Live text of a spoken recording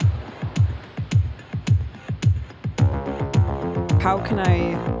how can I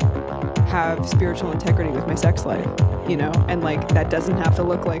have spiritual integrity with my sex life, and like that doesn't have to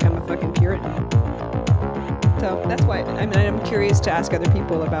look like I'm a fucking Puritan. So that's why I'm curious to ask other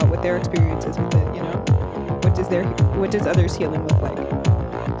people about what their experience is with it. What does others' healing look like?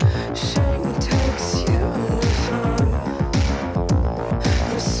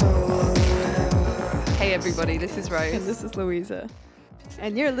 Hey everybody, this is Rose. And this is Louisa.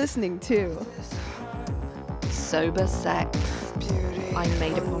 And you're listening to Sober Sex. I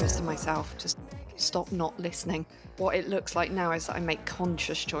made a promise to myself to stop not listening. What it looks like now is that I make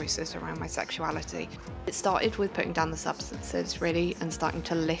conscious choices around my sexuality. It started with putting down the substances, really, and starting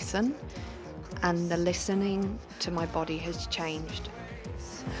to listen. And the listening to my body has changed.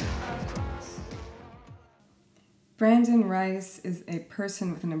 Brandon Rice is a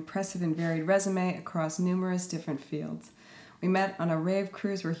person with an impressive and varied resume across numerous different fields. We met on a rave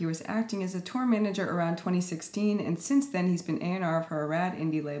cruise where he was acting as a tour manager around 2016, and since then he's been A&R for a rad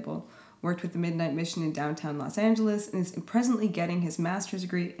indie label, worked with the Midnight Mission in downtown Los Angeles, and is presently getting his master's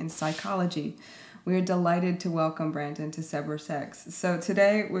degree in psychology. We are delighted to welcome Brandon to Sober Sex. So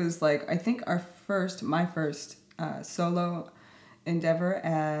today was I think my first solo endeavor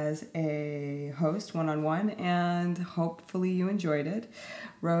as a host one-on-one, and hopefully you enjoyed it.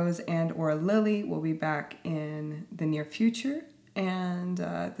 Rose and or Lily will be back in the near future, and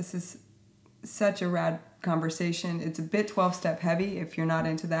this is such a rad conversation. It's a bit 12-step heavy. If you're not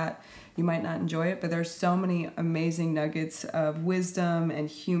into that, you might not enjoy it, but there's so many amazing nuggets of wisdom and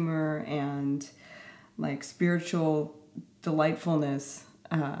humor and spiritual delightfulness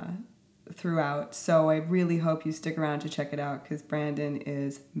throughout. So I really hope you stick around to check it out because Brandon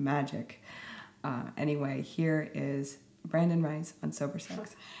is magic. Anyway, here is Brandon Rice on Sober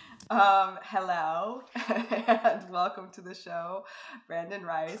Sex. Hello and welcome to the show. Brandon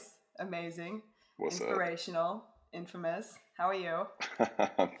Rice, amazing. What's inspirational, up? Infamous. How are you?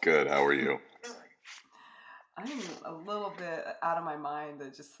 I'm good. How are you? I'm a little bit out of my mind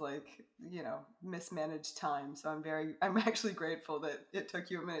at just mismanaged time. So I'm actually grateful that it took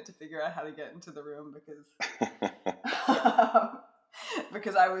you a minute to figure out how to get into the room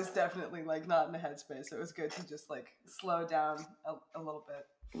because I was definitely not in the headspace. So it was good to just slow down a little bit.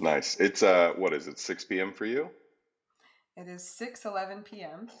 Nice. It's what is it? 6 p.m. for you? It is 6:11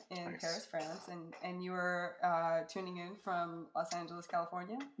 p.m. in Nice. Paris, France, and you are tuning in from Los Angeles,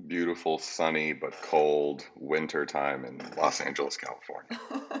 California. Beautiful, sunny but cold winter time in Los Angeles, California.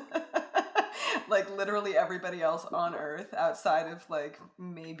 Literally everybody else on Earth outside of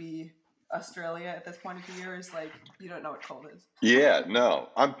maybe Australia at this point of the year is you don't know what cold is. Yeah, no,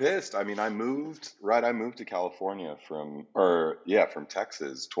 I'm pissed. I mean, I moved to California from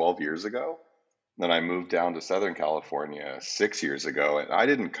Texas 12 years ago. Then I moved down to Southern California 6 years ago, and I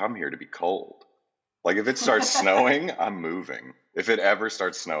didn't come here to be cold. If it starts snowing, I'm moving. If it ever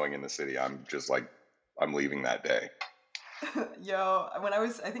starts snowing in the city, I'm just I'm leaving that day. Yo,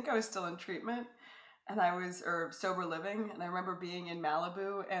 I think I was still in treatment, and or sober living, and I remember being in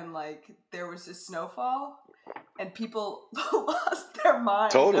Malibu, and there was a snowfall, and people lost their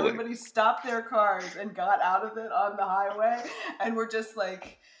minds. Totally. Everybody stopped their cars and got out of it on the highway, and we're just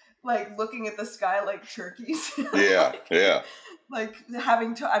looking at the sky like turkeys. Yeah, yeah.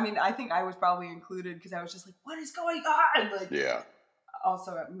 Having to, I think I was probably included because I was just what is going on? Yeah.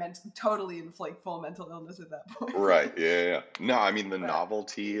 Also, it meant totally in full mental illness at that point. Right. Yeah. No, I mean, the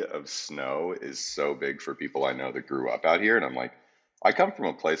novelty of snow is so big for people I know that grew up out here. And I'm I come from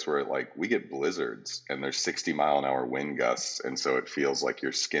a place where we get blizzards and there's 60-mile-an-hour wind gusts. And so it feels like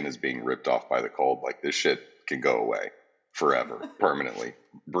your skin is being ripped off by the cold. This shit can go away forever, permanently.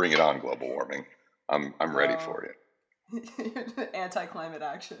 Bring it on, global warming. I'm ready for it. Anti-climate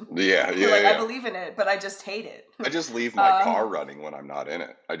action. Yeah. I believe in it, but I just hate it. I just leave my car running when I'm not in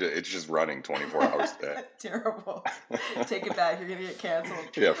it. It's just running 24 hours a day. Terrible. Take it back. You're going to get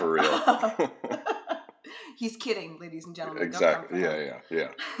canceled. Yeah, for real. He's kidding, ladies and gentlemen. Exactly. Yeah.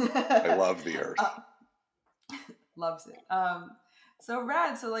 I love the earth. Loves it. So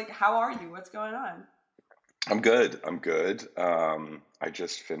rad. So how are you? What's going on? I'm good. I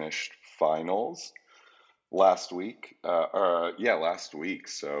just finished finals last week. Last week.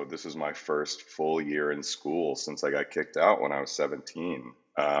 So this is my first full year in school since I got kicked out when I was 17.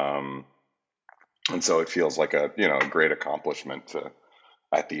 And so it feels like a great accomplishment to,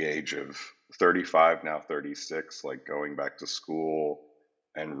 at the age of 35, now 36, going back to school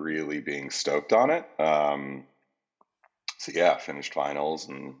and really being stoked on it. So yeah, finished finals,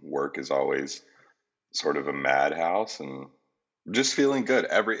 and work is always sort of a madhouse, and just feeling good.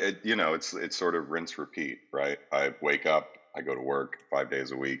 It's sort of rinse repeat, right? I wake up, I go to work 5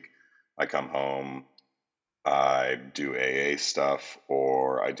 days a week, I come home, I do AA stuff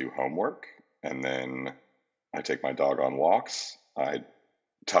or I do homework, and then I take my dog on walks. I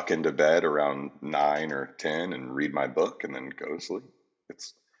tuck into bed around 9 or 10 and read my book, and then go to sleep.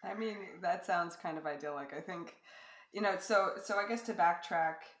 It's I mean, that sounds kind of idyllic. I think, so I guess to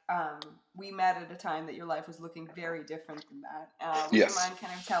backtrack, we met at a time that your life was looking very different than that. Would you yes, mind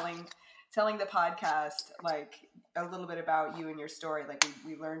kind of telling the podcast like a little bit about you and your story? Like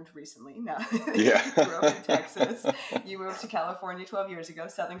we learned recently now yeah. you grew up in Texas, you moved to California 12 years ago,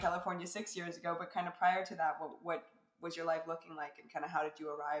 Southern California 6 years ago, but kind of prior to that, what was your life looking like, and kind of how did you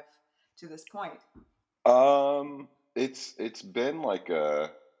arrive to this point? It's been like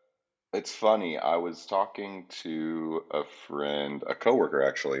it's funny. I was talking to a friend, a coworker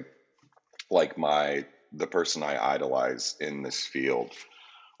actually, like the person I idolize in this field,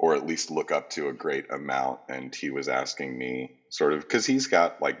 or at least look up to a great amount. And he was asking me sort of, because he's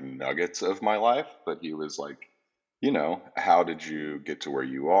got like nuggets of my life, but he was like, how did you get to where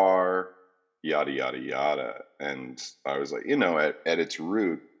you are? Yada, yada, yada. And I was like, at its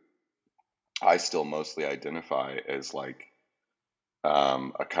root, I still mostly identify as like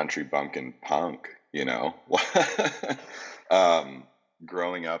a country bumpkin punk, um,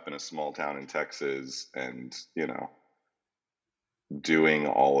 growing up in a small town in Texas and, doing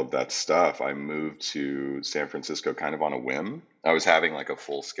all of that stuff. I moved to San Francisco kind of on a whim. I was having like a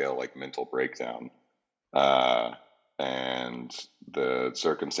full scale like mental breakdown. Uh, and the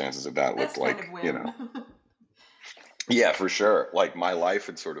circumstances of that Best looked kind of like, whim. yeah, for sure. Like my life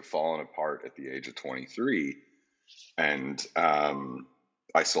had sort of fallen apart at the age of 23. And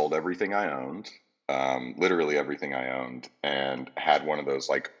I sold everything I owned, literally everything I owned, and had one of those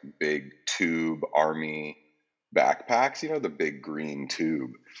like big tube army backpacks, the big green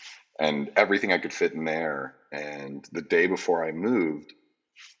tube, and everything I could fit in there. And the day before I moved,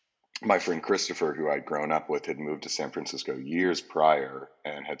 my friend Christopher, who I'd grown up with, had moved to San Francisco years prior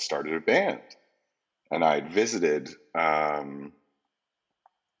and had started a band. And I'd visited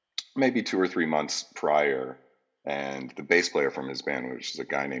maybe 2 or 3 months prior, and the bass player from his band, which is a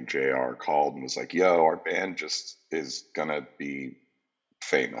guy named JR, called and was like, "Yo, our band just is gonna be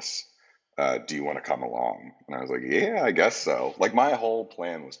famous. Do you want to come along?" And I was like, "Yeah, I guess so." Like my whole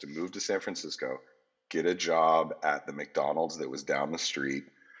plan was to move to San Francisco, get a job at the McDonald's that was down the street,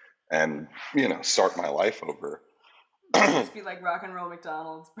 and start my life over. Just be like rock and roll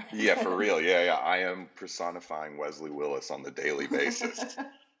McDonald's. Yeah, for real. Yeah, yeah. I am personifying Wesley Willis on the daily basis.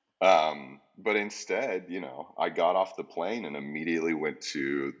 But instead, I got off the plane and immediately went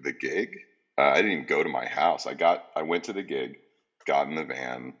to the gig. I didn't even go to my house. I went to the gig, got in the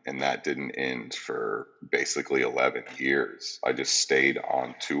van, and that didn't end for basically 11 years. I just stayed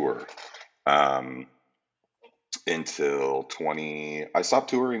on tour um, until I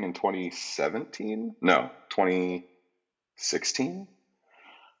stopped touring in 2017. No, 2016.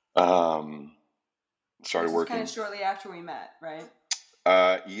 Um, Which started is kind of working. shortly after we met, right?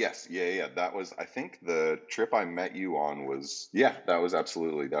 Yes, yeah, yeah. That was, I think the trip I met you on was, yeah, that was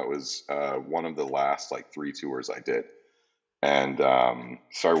one of the last like 3 tours I did. And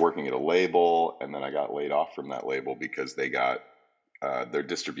started working at a label, and then I got laid off from that label because their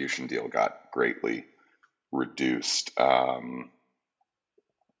distribution deal got greatly reduced. And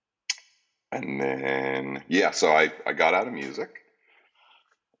then, yeah, so I got out of music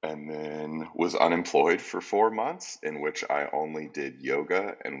and then was unemployed for 4 months, in which I only did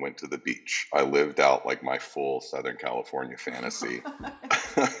yoga and went to the beach. I lived out like my full Southern California fantasy.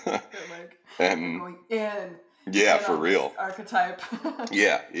 Like, I'm And going in yeah, for on this real. archetype.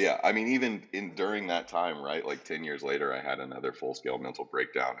 Yeah, yeah. I mean, even during that time, right? Like 10 years later, I had another full scale mental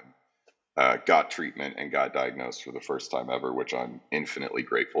breakdown and got treatment and got diagnosed for the first time ever, which I'm infinitely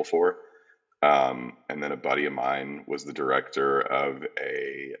grateful for. And then a buddy of mine was the director of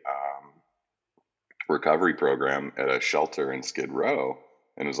a recovery program at a shelter in Skid Row,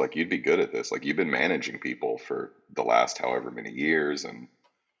 and was like, "You'd be good at this. Like, you've been managing people for the last however many years, and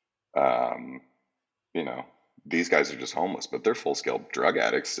um, you know, these guys are just homeless, but they're full scale drug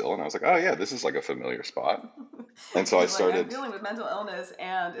addicts still." And I was like, "Oh yeah, this is like a familiar spot." And so I You're like, I'm started. dealing with mental illness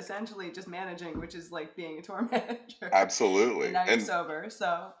and essentially just managing, which is like being a tour manager. Absolutely. And now you're sober,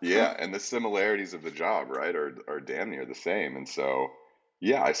 so. Yeah, and the similarities of the job, right, are damn near the same. And so,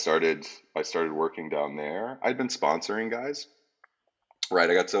 yeah, I started working down there. I'd been sponsoring guys, right?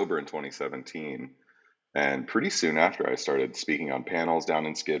 I got sober in 2017, and pretty soon after, I started speaking on panels down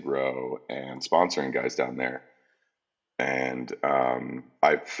in Skid Row and sponsoring guys down there. And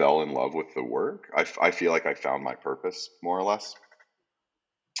I fell in love with the work. I feel like I found my purpose, more or less.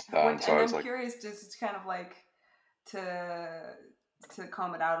 So And I was I'm like, curious, just kind of like to to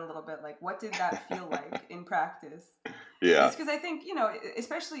comb it out a little bit, like what did that feel like in practice? Yeah. Just because I think,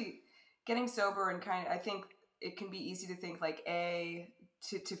 especially getting sober and I think it can be easy to think like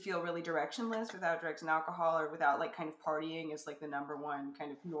to feel really directionless without drugs and alcohol, or without like kind of partying is like the number one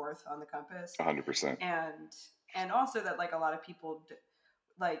kind of north on the compass. 100%. And also that like a lot of people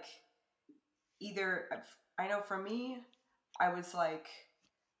like either, I know for me, I was like,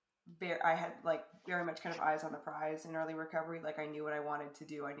 I had like very much kind of eyes on the prize in early recovery. Like I knew what I wanted to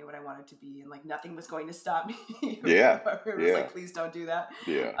do. I knew what I wanted to be, and like nothing was going to stop me. Yeah. It was like, please don't do that.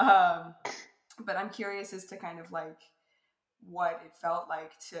 Yeah. But I'm curious as to kind of like what it felt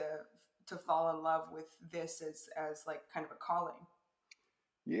like to fall in love with this as like kind of a calling.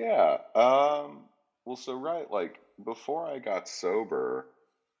 Yeah. Well, so right, like before I got sober,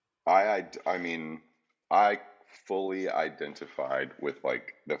 I mean, I fully identified with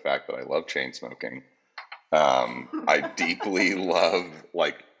like the fact that I love chain smoking. I deeply love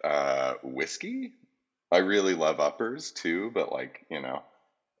like whiskey. I really love uppers too, but like,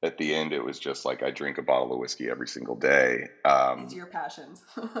 at the end it was just like I drink a bottle of whiskey every single day. These are your passions.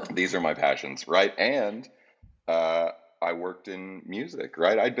 These are my passions, right? And I worked in music,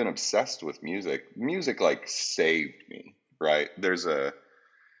 right? I'd been obsessed with music. Music like saved me, right? There's a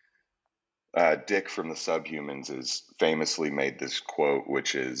Dick from the Subhumans is famously made this quote,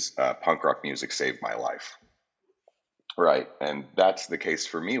 which is punk rock music saved my life. Right. And that's the case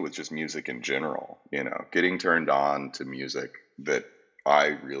for me with just music in general, getting turned on to music that I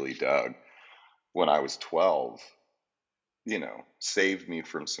really dug when I was 12, saved me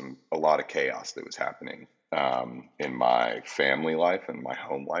from a lot of chaos that was happening in my family life and my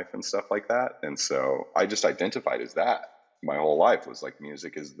home life and stuff like that. And so I just identified as that. My whole life was like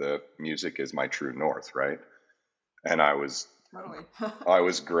music is my true north, right? And I was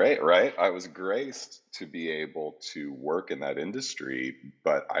great, right? I was graced to be able to work in that industry,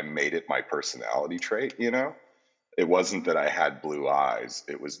 but I made it my personality trait, It wasn't that I had blue eyes,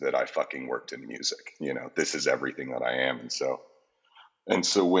 it was that I fucking worked in music. This is everything that I am. And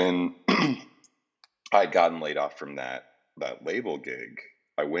so when I'd gotten laid off from that label gig,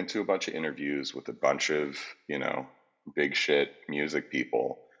 I went to a bunch of interviews with a bunch of, big shit music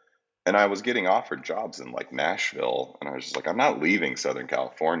people. And I was getting offered jobs in like Nashville. And I was just like, I'm not leaving Southern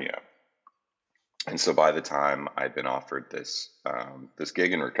California. And so by the time I'd been offered this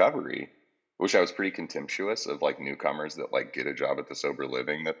gig in recovery, which I was pretty contemptuous of like newcomers that like get a job at the sober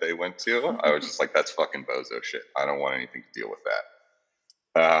living that they went to, I was just like, that's fucking bozo shit. I don't want anything to deal with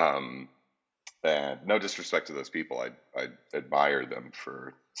that. And no disrespect to those people. I admire them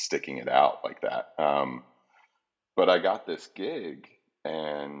for sticking it out like that. But I got this gig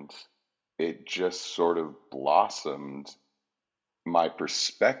and it just sort of blossomed. My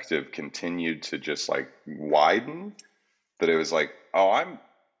perspective continued to just like widen, that it was like, oh,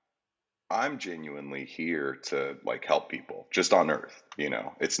 I'm genuinely here to like help people just on earth.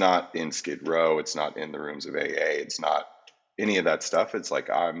 It's not in Skid Row. It's not in the rooms of AA. It's not any of that stuff. It's like,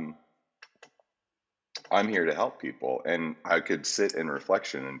 I'm here to help people. And I could sit in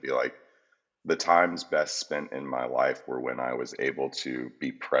reflection and be like, the times best spent in my life were when I was able to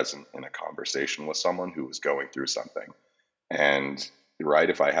be present in a conversation with someone who was going through something. And right,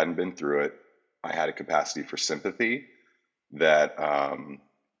 if I hadn't been through it, I had a capacity for sympathy that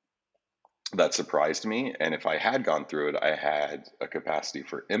surprised me. And if I had gone through it, I had a capacity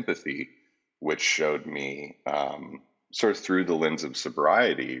for empathy, which showed me sort of through the lens of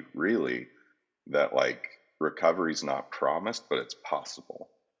sobriety, really, that like recovery is not promised, but it's possible.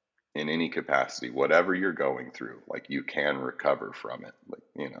 In any capacity, whatever you're going through, like you can recover from it. Like,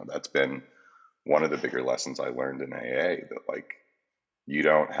 that's been one of the bigger lessons I learned in AA, that like, you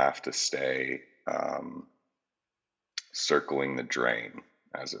don't have to stay circling the drain,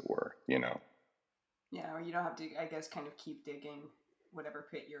 as it were, Yeah, or you don't have to, I guess, kind of keep digging whatever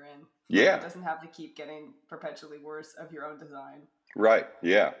pit you're in. Yeah. It doesn't have to keep getting perpetually worse of your own design. Right.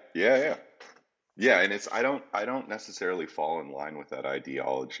 Yeah. Yeah, and I don't necessarily fall in line with that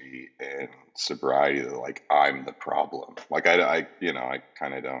ideology in sobriety that like I'm the problem. Like I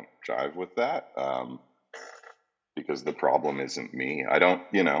kind of don't jive with that because the problem isn't me. I don't,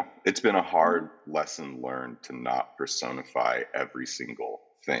 it's been a hard lesson learned to not personify every single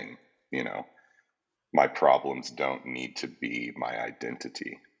thing. My problems don't need to be my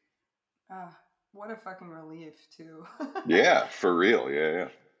identity. What a fucking relief too. Yeah, for real. Yeah.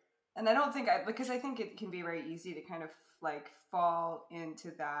 And I don't think because I think it can be very easy to kind of like fall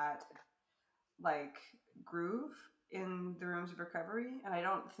into that like groove in the rooms of recovery. And I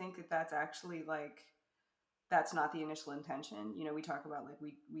don't think that that's actually like, that's not the initial intention. We talk about like,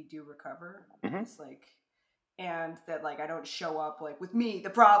 we do recover. Mm-hmm. It's like, and that like I don't show up like with me the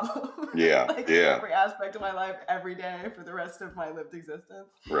problem Yeah, like in yeah, every aspect of my life every day for the rest of my lived existence,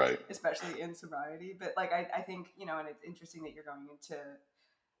 right. especially in sobriety. But like I think, you know, and it's interesting that you're going into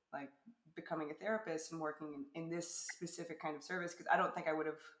like becoming a therapist and working in this specific kind of service, because I don't think I would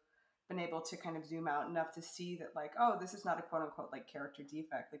have been able to kind of zoom out enough to see that like, oh, this is not a quote unquote like character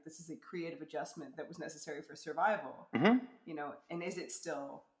defect, like this is a creative adjustment that was necessary for survival, Hmm. you know. And is it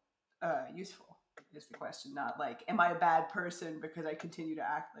still useful is the question, not like, am I a bad person because I continue to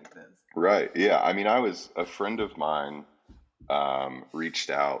act like this? Right. Yeah. I mean, a friend of mine reached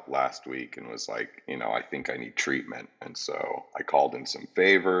out last week and was like, I think I need treatment. And so I called in some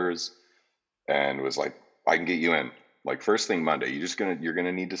favors and was like, I can get you in. Like first thing Monday, you're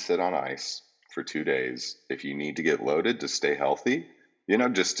gonna need to sit on ice for 2 days. If you need to get loaded to stay healthy,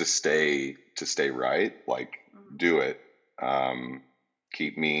 just to stay right, like do it. Um,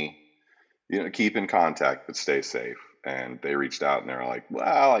 keep me, keep in contact, but stay safe. And they reached out and they're like,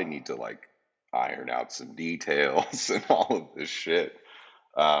 well, I need to like iron out some details and all of this shit.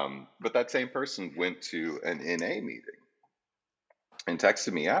 But that same person went to an NA meeting and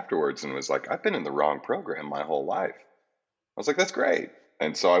texted me afterwards and was like, I've been in the wrong program my whole life. I was like, that's great.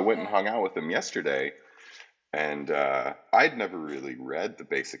 And so I went and hung out with him yesterday, and I'd never really read the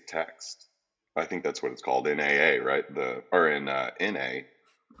basic text. I think that's what it's called in AA, right? Or in NA.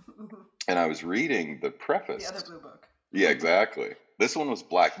 And I was reading the preface. The other blue book. Yeah, exactly. This one was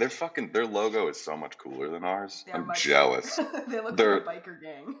black. Their logo is so much cooler than ours. I'm jealous. They look They're- like a biker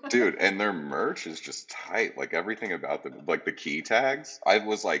gang. Dude, and their merch is just tight. Like everything about them, like the key tags. I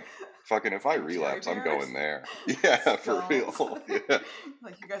was like, fucking, if I Like relapse, Jerry I'm bears? going there. Yeah, for real. Skulls. Yeah.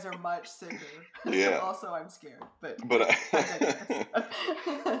 Like you guys are much sicker. Yeah. Also, I'm scared, but But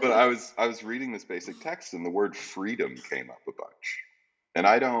but I was reading this basic text and the word freedom came up a bunch. And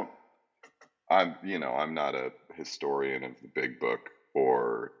I'm not a historian of the big book,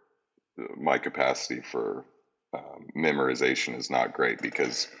 or my capacity for memorization is not great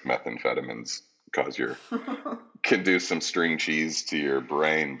because methamphetamines can do some string cheese to your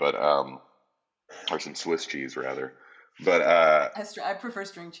brain, but or some Swiss cheese rather. But I prefer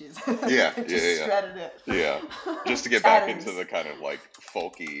string cheese. Yeah, Just shredded it. yeah, just to get back Tatters. into the kind of like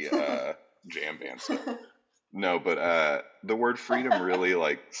folky jam band stuff. No, but the word freedom really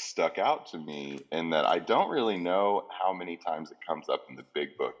like stuck out to me, in that I don't really know how many times it comes up in the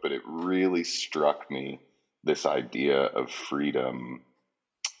big book, but it really struck me, this idea of freedom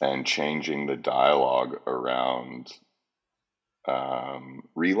and changing the dialogue around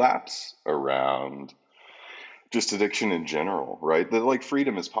relapse, around just addiction in general, right? That like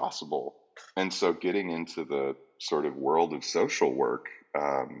freedom is possible. And so getting into the sort of world of social work,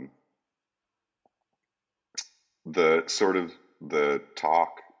 the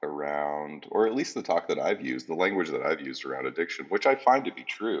talk around, or at least the talk that I've used, the language that I've used around addiction, which I find to be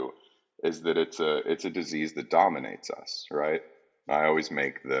true, is that it's a disease that dominates us, right? I always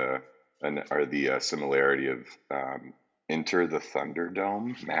make the similarity of Enter the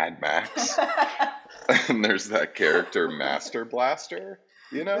Thunderdome, Mad Max, and there's that character Master Blaster.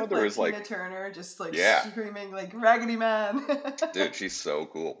 There was Tina like, Turner just like Yeah. screaming like Raggedy Man. dude, she's so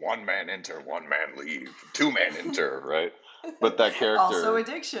cool. One man enter, one man leave, two man enter, right? But that character, Also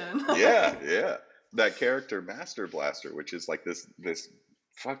addiction. yeah, that character Master Blaster, which is like this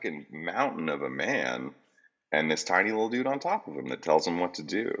fucking mountain of a man, and this tiny little dude on top of him that tells him what to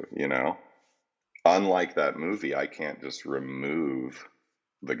do. Unlike that movie, I can't just remove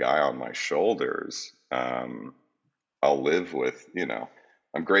the guy on my shoulders. I'll live with,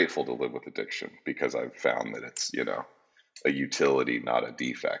 I'm grateful to live with addiction because I've found that it's, a utility, not a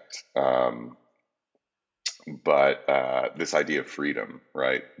defect. But this idea of freedom,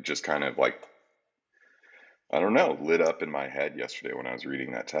 right, just kind of like, I don't know, lit up in my head yesterday when I was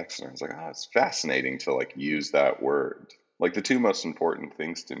reading that text, and I was like, oh, it's fascinating to like use that word. Like the two most important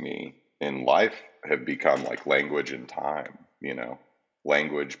things to me in life have become like language and time,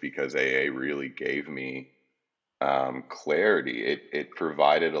 language because AA really gave me clarity. It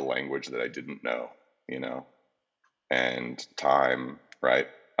provided a language that I didn't know, and time, right?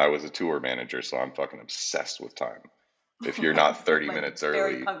 I was a tour manager, so I'm fucking obsessed with time. If you're not 30 Like, minutes very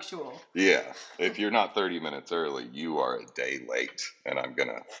early, punctual. yeah, if you're not 30 minutes early, you are a day late, and I'm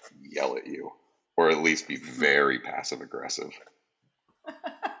gonna yell at you, or at least be very passive aggressive.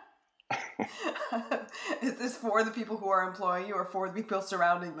 Is this for the people who are employing you or for the people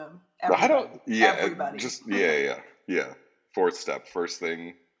surrounding them? I don't. Yeah, Everybody. just yeah. Fourth step, first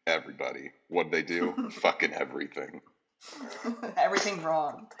thing, everybody. What they do? Fucking everything. Everything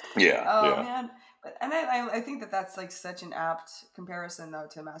wrong. Yeah, Oh yeah. man. And I think that that's like such an apt comparison though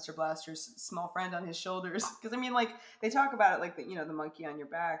to Master Blaster's small friend on his shoulders, because I mean, like, they talk about it like the, the monkey on your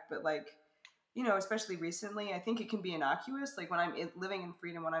back, but like, especially recently, I think it can be innocuous. Like when I'm living in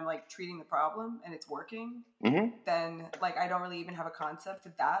freedom, when I'm like treating the problem and it's working, then like I don't really even have a concept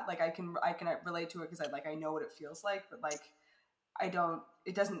of that. Like I can relate to it because I know what it feels like, but like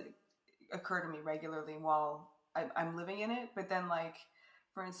it doesn't occur to me regularly while I'm living in it. But then, like,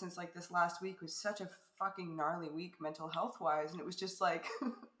 for instance, like this last week was such a fucking gnarly week mental health wise, and it was just like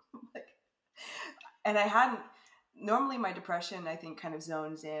like, and I hadn't normally, my depression, I think, kind of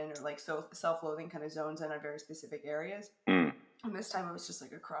zones in, or like self-loathing kind of zones in on very specific areas. And this time it was just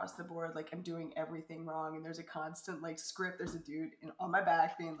like across the board, like I'm doing everything wrong, and there's a constant like script. There's a dude on my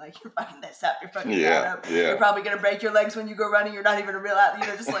back being like, "You're fucking this up. You're fucking that up. You're probably gonna break your legs when you go running. You're not even a real athlete."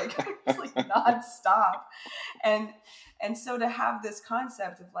 Just like it's like nonstop. And so to have this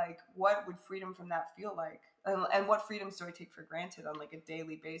concept of like, what would freedom from that feel like, and what freedoms do I take for granted on like a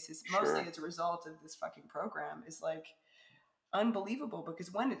daily basis, mostly as a result of this fucking program, is like unbelievable.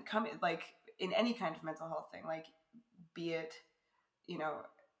 Because when it comes, like in any kind of mental health thing, like be it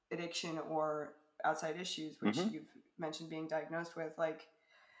addiction or outside issues, which you've mentioned being diagnosed with, like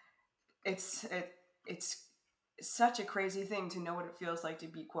it's such a crazy thing to know what it feels like to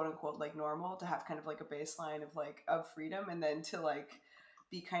be quote unquote like normal, to have kind of like a baseline of freedom, and then to like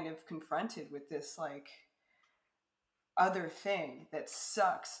be kind of confronted with this like other thing that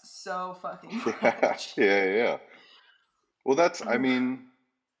sucks so fucking much. Yeah. Well, that's, I mean,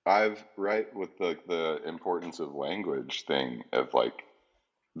 I've, right, with the importance of language thing, of like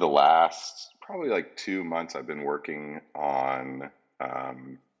the last probably like 2 months, I've been working on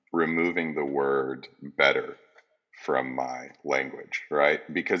removing the word better from my language, right?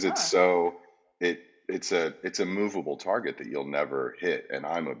 Because it's it's a movable target that you'll never hit, and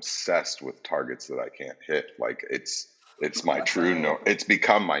I'm obsessed with targets that I can't hit. Like it's my true north. It's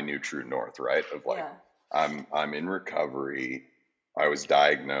become my new true north, right? Of like, I'm in recovery. I was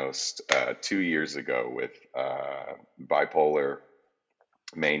diagnosed 2 years ago with bipolar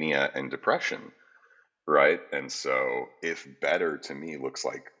mania and depression, right? And so if better to me looks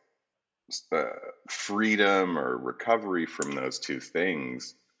like freedom or recovery from those two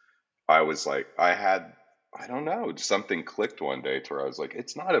things, I was like, I don't know, something clicked one day to where I was like,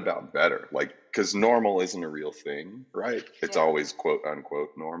 it's not about better. Like, because normal isn't a real thing, right? It's always quote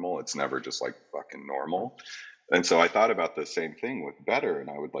unquote normal. It's never just like fucking normal. And so I thought about the same thing with better, and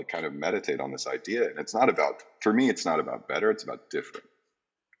I would like kind of meditate on this idea. And it's not about, for me, it's not about better, it's about different.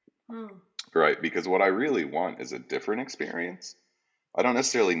 Right? Because what I really want is a different experience. I don't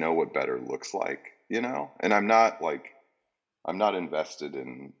necessarily know what better looks like, and I'm not invested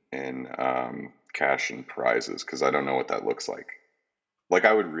in cash and prizes, because I don't know what that looks like. Like,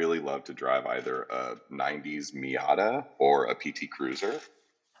 I would really love to drive either a 90s Miata or a PT Cruiser.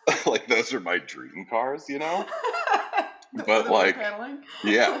 Like, those are my dream cars, But like,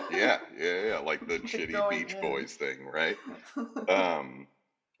 yeah, like the shitty Beach Boys thing, right?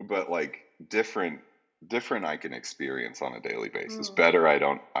 But like different I can experience on a daily basis. Better, I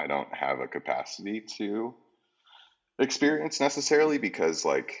don't have a capacity to experience necessarily, because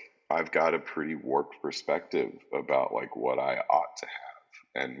like I've got a pretty warped perspective about like what I ought to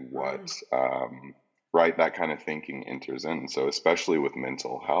have and what right, that kind of thinking enters in. So especially with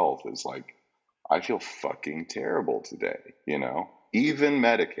mental health, is like, I feel fucking terrible today, even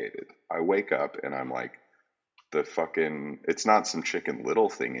medicated. I wake up and I'm like, it's not some Chicken Little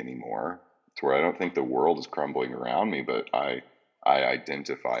thing anymore, to where I don't think the world is crumbling around me, but I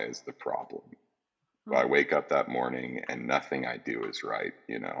identify as the problem. I wake up that morning and nothing I do is right,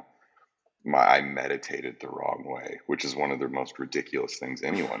 I meditated the wrong way, which is one of the most ridiculous things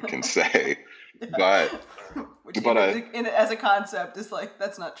anyone can say. But as a concept, is like,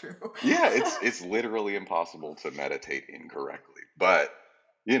 that's not true. Yeah, it's literally impossible to meditate incorrectly. But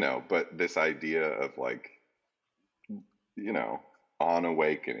this idea of like, on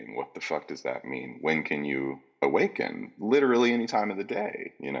awakening, what the fuck does that mean? When can you awaken? Literally any time of the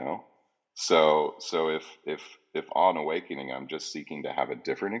day, So if on awakening I'm just seeking to have a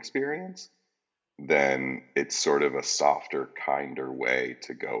different experience, then it's sort of a softer, kinder way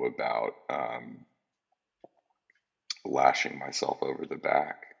to go about lashing myself over the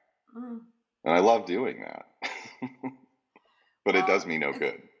back. And I love doing that. But it does me no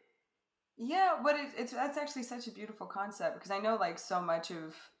good. Yeah, but that's actually such a beautiful concept, because I know like so much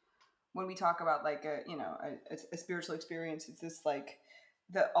of when we talk about like a spiritual experience, it's this like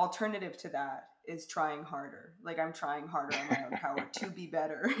the alternative to that is trying harder. Like I'm trying harder on my own power to be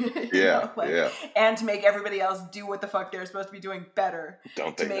better. And to make everybody else do what the fuck they're supposed to be doing better.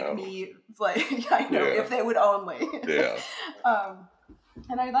 Don't to they make know? me like I know if they would only. Yeah.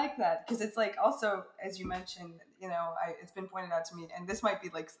 And I like that because it's like also, as you mentioned, you know, it's been pointed out to me, and this might be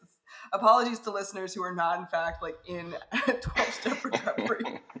like apologies to listeners who are not in fact like in 12-step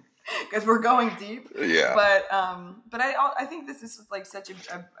recovery because we're going deep. Yeah. But I think this is like such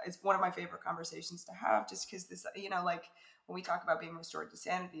it's one of my favorite conversations to have, just because this, you know, like when we talk about being restored to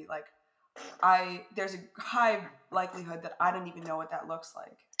sanity, like there's a high likelihood that I don't even know what that looks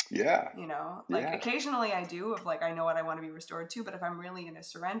like. Yeah. You know, like occasionally I do of like, I know what I want to be restored to, but if I'm really in a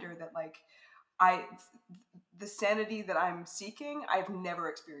surrender that like the sanity that I'm seeking, I've never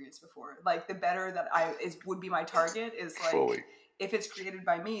experienced before. Like the better that would be my target is like, fully. If it's created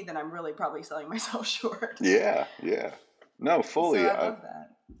by me, then I'm really probably selling myself short. Yeah. Yeah. No, fully. So I love that.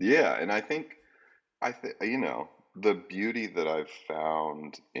 Yeah. And I think, you know, the beauty that I've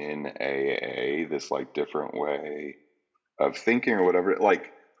found in AA, this like different way of thinking or whatever,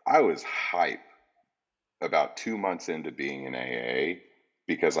 like, I was hype about 2 months into being in AA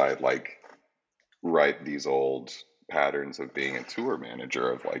because I like write these old patterns of being a tour manager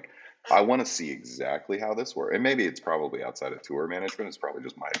of like, I want to see exactly how this works. And maybe it's probably outside of tour management. It's probably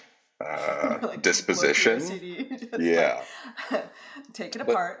just my like disposition. Yeah. Like, take it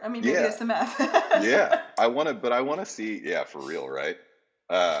apart. I mean, maybe it's the math. Yeah. I want to see, for real. Right.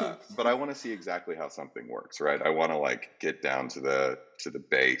 But I want to see exactly how something works, right? I want to like get down to the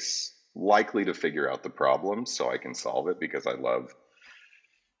base, likely to figure out the problem so I can solve it because I love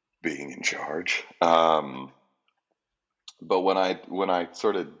being in charge. But when I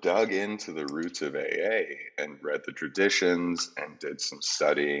sort of dug into the roots of AA and read the traditions and did some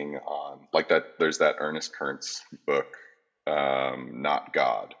studying on like that, there's that Ernest Kuntz book, Not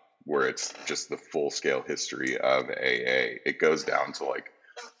God, where it's just the full scale history of AA. It goes down to like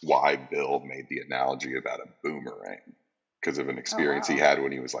why Bill made the analogy about a boomerang because of an experience he had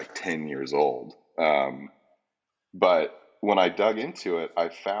when he was like 10 years old. But when I dug into it, I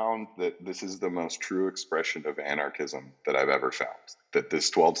found that this is the most true expression of anarchism that I've ever found, that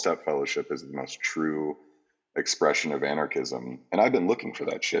this 12-step fellowship is the most true expression of anarchism. And I've been looking for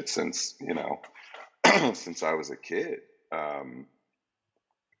that shit since, you know, since I was a kid. And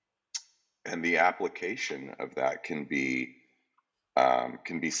the application of that can be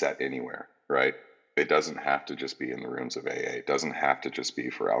set anywhere, right? It doesn't have to just be in the rooms of AA. It doesn't have to just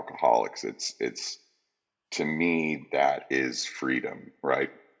be for alcoholics. It's to me, that is freedom, right?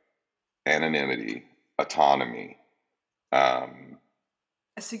 Anonymity, autonomy. A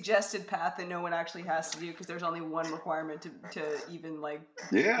suggested path that no one actually has to do because there's only one requirement to even like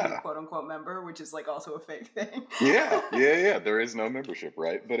be a quote unquote member, which is like also a fake thing. Yeah. There is no membership,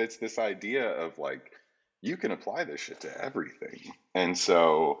 right? But it's this idea of like, you can apply this shit to everything. And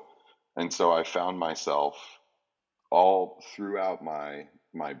so I found myself all throughout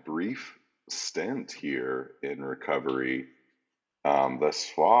my brief stint here in recovery thus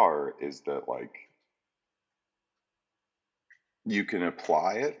far is that like you can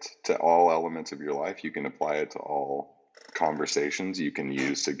apply it to all elements of your life. You can apply it to all conversations. You can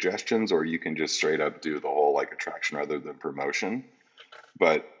use suggestions, or you can just straight up do the whole like attraction rather than promotion.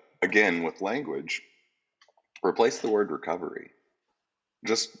 But again, with language, replace the word recovery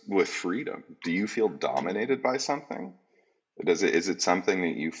just with freedom. Do you feel dominated by something? Is it something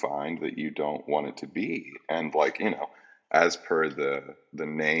that you find that you don't want it to be? And like, you know, as per the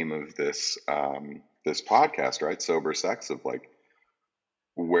name of this this podcast, right? Sober Sex, of like,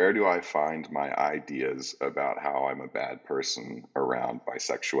 where do I find my ideas about how I'm a bad person around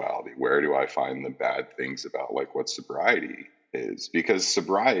bisexuality? Where do I find the bad things about like what sobriety is? Because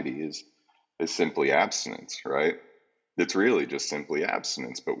sobriety is simply abstinence, right? It's really just simply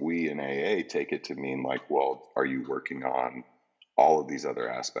abstinence, but we in AA take it to mean like, well, are you working on all of these other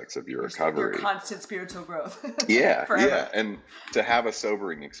aspects of your recovery? Your constant spiritual growth. Yeah. And to have a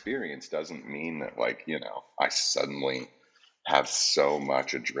sobering experience doesn't mean that like, you know, I suddenly have so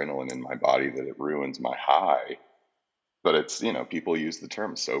much adrenaline in my body that it ruins my high. But it's, you know, people use the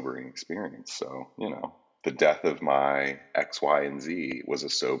term sobering experience. So, you know, the death of my X, Y, and Z was a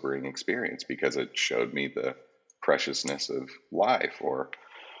sobering experience because it showed me the preciousness of life, or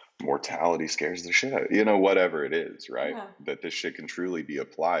mortality scares the shit out, you know, whatever it is, right? Yeah. That this shit can truly be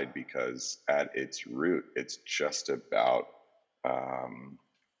applied because at its root, it's just about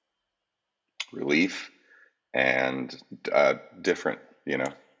relief and different, you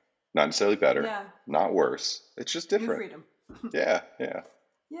know, not necessarily better, not worse. It's just different. New freedom. Yeah.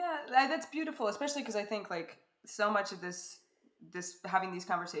 Yeah, that's beautiful, especially because I think like so much of this having these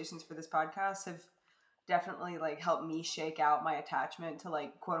conversations for this podcast have definitely like helped me shake out my attachment to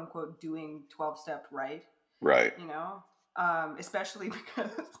like quote unquote doing 12-step right. Right. You know, especially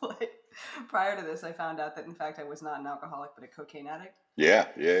because like prior to this, I found out that in fact I was not an alcoholic but a cocaine addict. Yeah.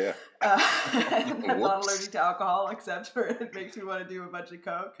 I'm not allergic to alcohol except for it makes me want to do a bunch of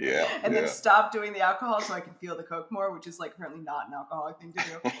coke. Yeah. And then stop doing the alcohol so I can feel the coke more, which is like apparently not an alcoholic thing to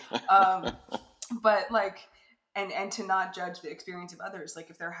do. But like, and to not judge the experience of others. Like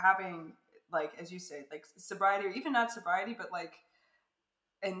if they're having, like, as you say, like sobriety or even not sobriety, but like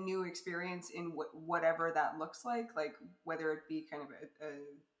a new experience in whatever that looks like whether it be kind of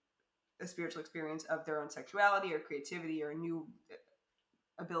a spiritual experience of their own sexuality or creativity or a new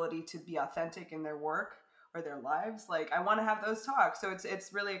ability to be authentic in their work or their lives. Like I want to have those talks. So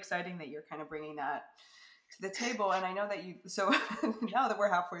it's really exciting that you're kind of bringing that to the table. And I know that so now that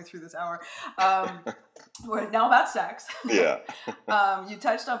we're halfway through this hour, we're now about sex. Yeah. You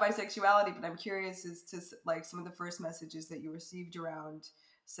touched on bisexuality, but I'm curious as to like some of the first messages that you received around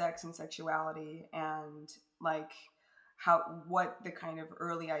sex and sexuality and like what the kind of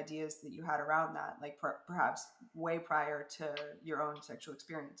early ideas that you had around that, like perhaps way prior to your own sexual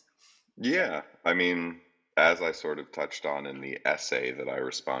experience. Yeah. I mean, as I sort of touched on in the essay that I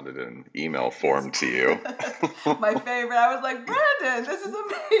responded in email form to you. My favorite. I was like, Brandon, this is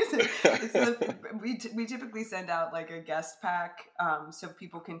amazing. We typically send out like a guest pack so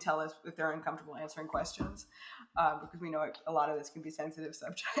people can tell us if they're uncomfortable answering questions because we know a lot of this can be sensitive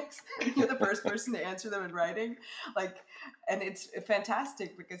subjects. You're the first person to answer them in writing. And it's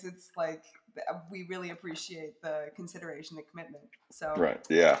fantastic because it's like, we really appreciate the consideration, the commitment. So right,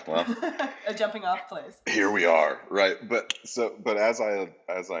 yeah, well, a jumping off place. Here we are, right? But as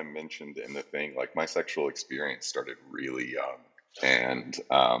I mentioned in the thing, like my sexual experience started really young, and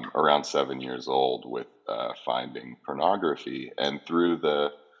around 7 years old with finding pornography, and through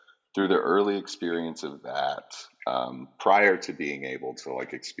the early experience of that, prior to being able to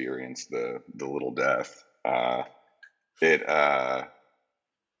like experience the little death,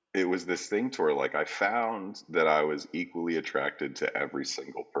 it was this thing to where like I found that I was equally attracted to every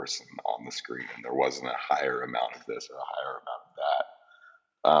single person on the screen, and there wasn't a higher amount of this or a higher amount of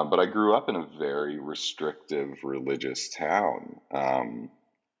that. But I grew up in a very restrictive religious town.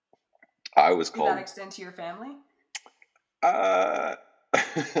 I was called. Did that extend to your family? I'll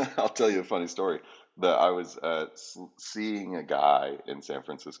tell you a funny story. That I was seeing a guy in San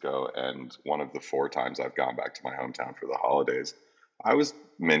Francisco, and one of the 4 times I've gone back to my hometown for the holidays, I was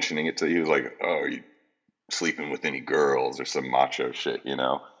mentioning it to he was like, "Oh, are you sleeping with any girls?" or some macho shit, you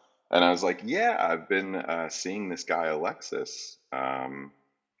know? And I was like, "Yeah, I've been seeing this guy Alexis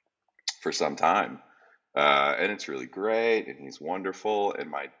for some time, and it's really great, and he's wonderful."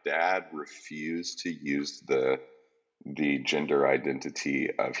 And my dad refused to use the gender identity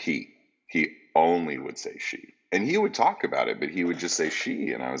of he. He only would say she, and he would talk about it, but he would just say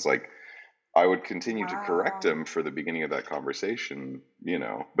she. And I was like, I would continue to correct him for the beginning of that conversation, you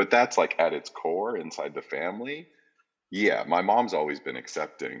know, but that's like at its core inside the family. Yeah. My mom's always been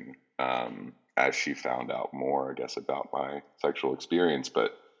accepting, as she found out more, I guess, about my sexual experience.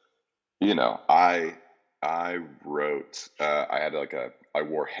 But, you know, I wrote, I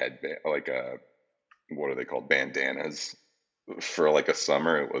wore headband, what are they called? Bandanas for like a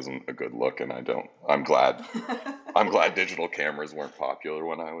summer. It wasn't a good look, and I'm glad digital cameras weren't popular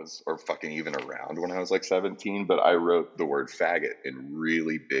when I was, or fucking even around when I was like 17, but I wrote the word faggot in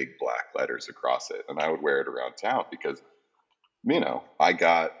really big black letters across it, and I would wear it around town because, you know, I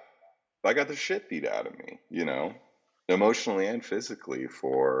got the shit beat out of me, you know, emotionally and physically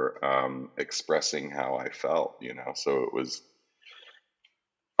for expressing how I felt, you know. So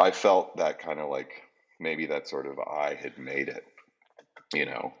I felt that kind of like maybe that sort of I had made it, you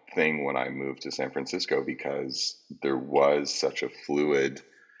know, thing when I moved to San Francisco, because there was such a fluid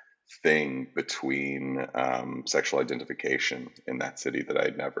thing between sexual identification in that city that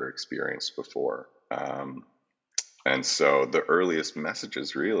I'd never experienced before. And so the earliest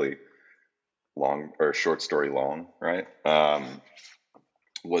messages, really long or short story long, right?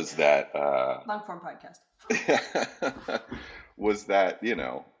 Was that long form podcast. Was that, you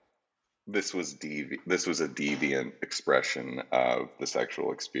know, this was a deviant expression of the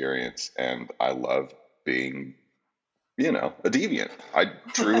sexual experience, and I love being, you know, a deviant. I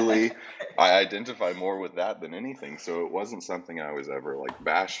identify more with that than anything. So it wasn't something I was ever like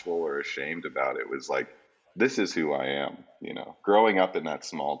bashful or ashamed about. It was like, this is who I am, you know. Growing up in that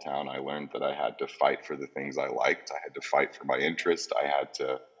small town, I learned that I had to fight for the things I liked. I had to fight for my interest. I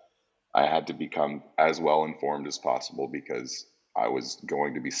had to become as well informed as possible, because I was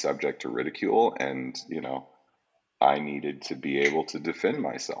going to be subject to ridicule, and, you know, I needed to be able to defend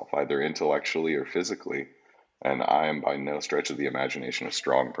myself, either intellectually or physically. And I am by no stretch of the imagination a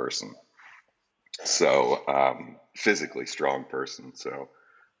strong person. So, physically strong person. So,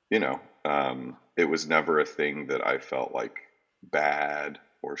 it was never a thing that I felt like bad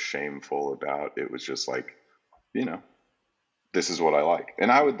or shameful about. It was just like, you know, this is what I like.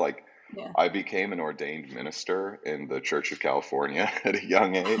 And I would like, Yeah. I became an ordained minister in the Church of California at a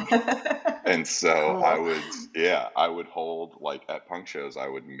young age. And so Cool. I would hold, like, at punk shows, I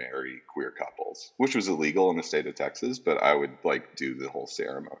would marry queer couples, which was illegal in the state of Texas, but I would like do the whole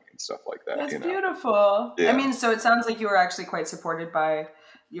ceremony and stuff like that, That's beautiful. I Yeah. mean, so it sounds like you were actually quite supported by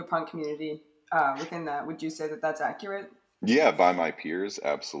your punk community within that. Would you say that that's accurate? Yeah, by my peers,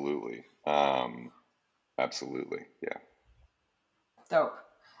 absolutely. Absolutely. Yeah. Dope.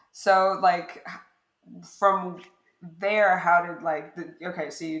 So, like, from there, how did, like, okay,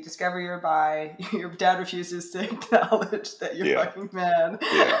 so you discover you're bi, your dad refuses to acknowledge that you're Yeah. fucking man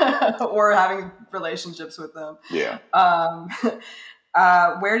Yeah. or having relationships with them. Yeah.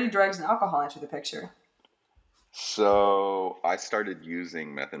 Where do drugs and alcohol enter the picture? So I started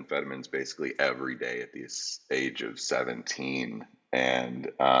using methamphetamines basically every day at the age of 17.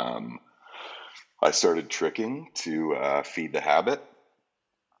 And I started tricking to feed the habit.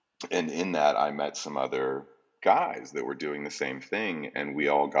 And in that, I met some other guys that were doing the same thing. And we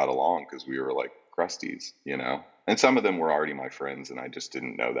all got along because we were like crusties, And some of them were already my friends, and I just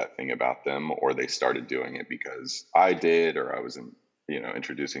didn't know that thing about them, or they started doing it because I did, or I was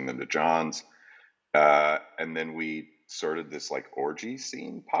introducing them to Johns. And then we started this like orgy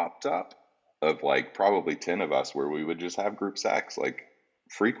scene popped up of like probably 10 of us where we would just have group sex like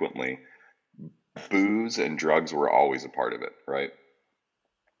frequently. Booze and drugs were always a part of it, right?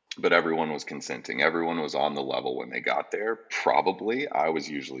 But everyone was consenting. Everyone was on the level when they got there. Probably I was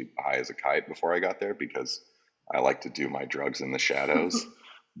usually high as a kite before I got there because I like to do my drugs in the shadows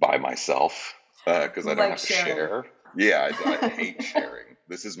by myself because I don't have to share. Yeah, I hate sharing.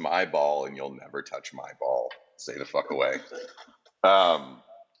 This is my ball, and you'll never touch my ball. Stay the fuck away.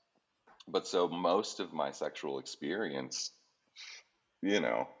 But so most of my sexual experience,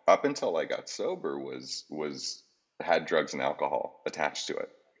 up until I got sober, was had drugs and alcohol attached to it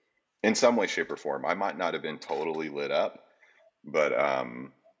in some way, shape, or form. I might not have been totally lit up, but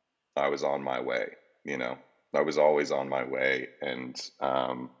I was on my way. I was always on my way, and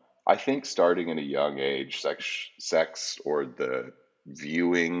I think starting at a young age, sex or the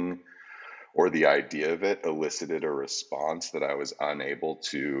viewing or the idea of it elicited a response that I was unable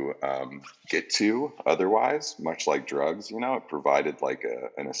to get to otherwise, much like drugs. It provided like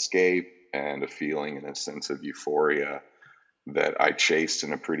an escape and a feeling and a sense of euphoria that I chased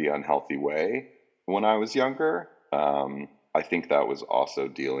in a pretty unhealthy way when I was younger. I think that was also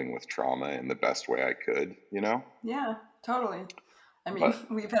dealing with trauma in the best way I could, Yeah, totally. I mean,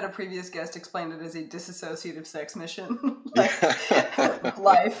 we've had a previous guest explain it as a disassociative sex mission,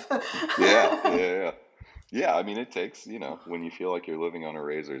 life. Yeah. I mean, it takes, when you feel like you're living on a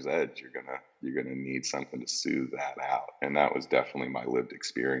razor's edge, you're gonna need something to soothe that out, and that was definitely my lived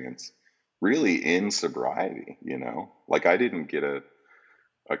experience, really in sobriety. Like I didn't get a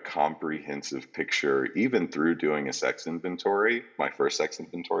comprehensive picture even through doing a sex inventory, my first sex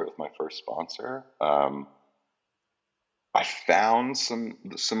inventory with my first sponsor. I found some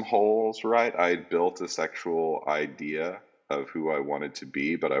holes, right? I had built a sexual idea of who I wanted to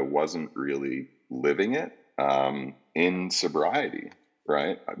be, but I wasn't really living it in sobriety,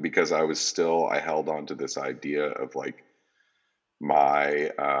 right? Because I held on to this idea of like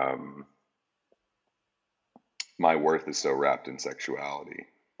my worth is so wrapped in sexuality.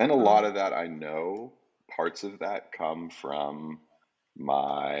 And a lot of that, I know parts of that come from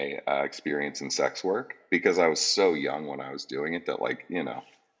my experience in sex work, because I was so young when I was doing it that, like,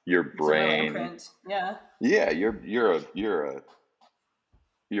 your brain,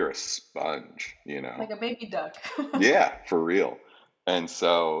 you're a sponge, like a baby duck. Yeah, for real. And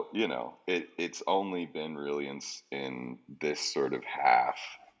so, it's only been really in this sort of half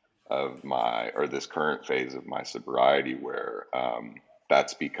of this current phase of my sobriety where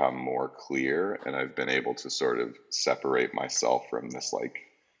that's become more clear, and I've been able to sort of separate myself from this like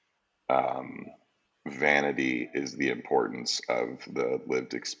vanity is the importance of the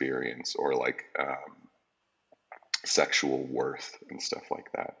lived experience, or like sexual worth and stuff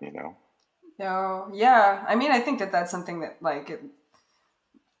like that, No, yeah. I mean, I think that that's something that like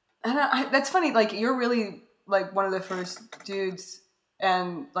that's funny. Like you're really like one of the first dudes,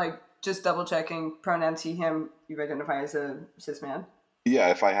 and like just double checking pronouns he, him. You identify as a cis man. Yeah,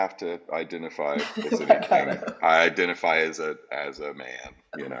 if I have to identify as I got anything, it. I identify as a man,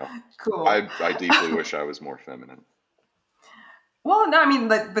 you know. Cool. I deeply wish I was more feminine. Well, no, I mean,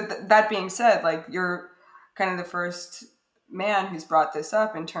 like, but that being said, like, you're kind of the first man who's brought this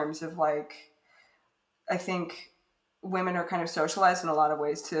up in terms of like, I think women are kind of socialized in a lot of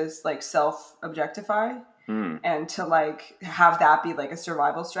ways to like self objectify Hmm. and to like have that be like a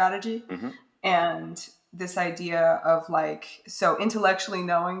survival strategy. Hmm. And this idea of like, so intellectually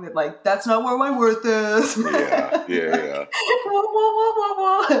knowing that like that's not where my worth is. Yeah, yeah, yeah. Wah, wah, wah, wah,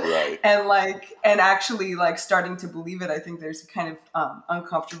 wah. Right. And like, and actually like starting to believe it. I think there's a kind of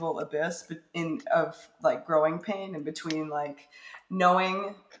uncomfortable abyss in of like growing pain in between like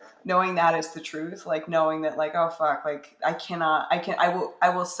knowing that is the truth, like knowing that like, oh fuck, like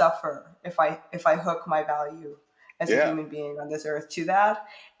I will suffer if I hook my value as a Yeah. human being on this earth to that,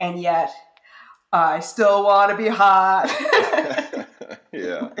 and yet I still want to be hot.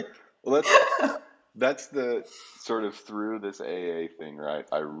 Yeah. Well, that's the sort of through this AA thing, right?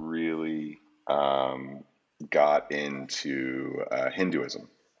 I really got into Hinduism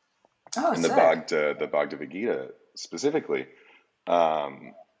Oh, and sick. The Bhagavad Gita specifically.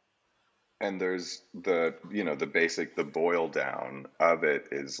 Um, and there's the basic, the boil down of it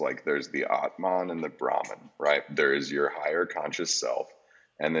is like there's the Atman and the Brahman, right? There's your higher conscious self,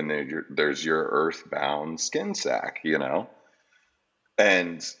 and then there's your earthbound skin sack,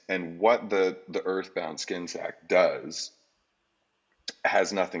 and what the earthbound skin sack does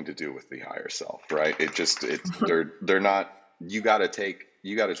has nothing to do with the higher self, right? They're not. You got to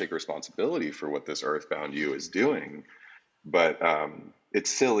take responsibility for what this earthbound you is doing, but it's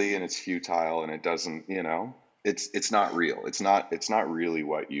silly and it's futile and it doesn't, it's not real. It's not really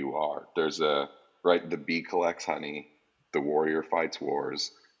what you are. There's a right. The bee collects honey, the warrior fights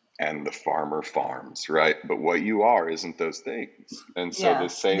wars, and the farmer farms, right? But what you are isn't those things. And so Yeah, the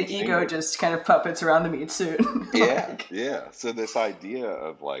same the thing ego with just kind of puppets around the meat suit. yeah, Like, yeah. So this idea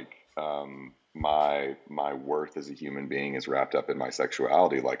of like my worth as a human being is wrapped up in my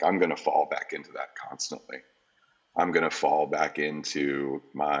sexuality. Like I'm gonna fall back into that constantly. I'm gonna fall back into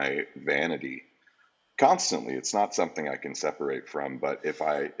my vanity constantly. It's not something I can separate from. But if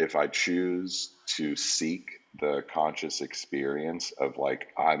I choose to seek the conscious experience of like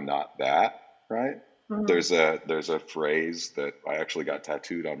I'm not that, right? mhm. There's a phrase that I actually got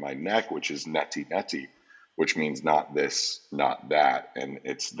tattooed on my neck, which is neti neti, which means not this, not that, and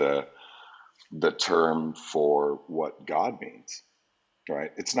it's the term for what God means,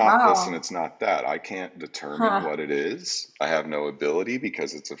 right? It's not this and Wow. it's not that. I can't determine Huh. what it is. I have no ability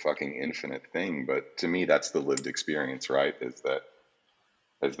because it's a fucking infinite thing. But to me, that's the lived experience, right? Is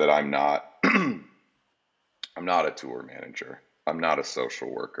that I'm not I'm not a tour manager. I'm not a social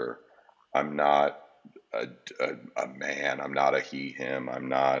worker. I'm not a man. I'm not a he, him. I'm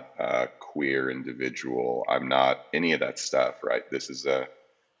not a queer individual. I'm not any of that stuff, right? This is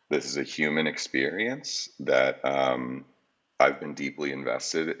a human experience that I've been deeply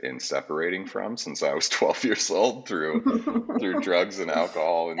invested in separating from since I was 12 years old through drugs and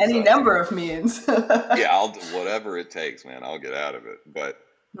alcohol and Any sex. number of means. Yeah, I'll do whatever it takes, man. I'll get out of it. But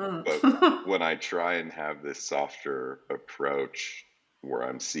Mm. when I try and have this softer approach where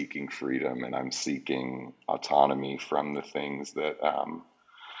I'm seeking freedom and I'm seeking autonomy from the things that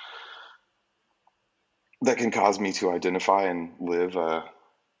can cause me to identify and live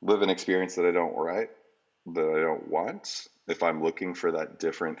an experience that I don't want. If I'm looking for that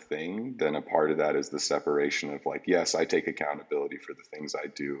different thing, then a part of that is the separation of like, yes, I take accountability for the things I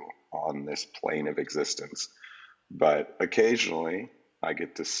do on this plane of existence, but occasionally I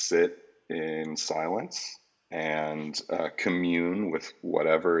get to sit in silence and commune with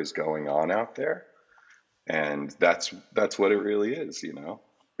whatever is going on out there, and that's what it really is.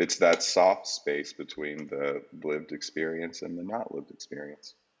 It's that soft space between the lived experience and the not lived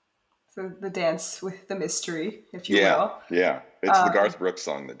experience. So the dance with the mystery, if you Yeah, will. yeah. It's the Um, Garth Brooks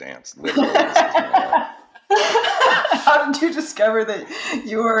song, "The Dance." Literally, this is my how did you discover that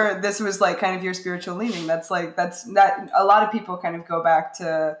this was like kind of your spiritual leaning? That's that a lot of people kind of go back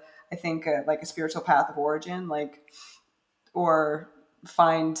to, I think, like a spiritual path of origin, like, or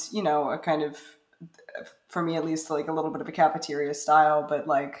find, a kind of, for me at least, like a little bit of a cafeteria style, but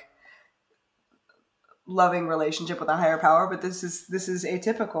like loving relationship with a higher power. But this is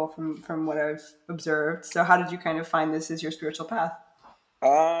atypical from what I've observed. So how did you kind of find this as your spiritual path?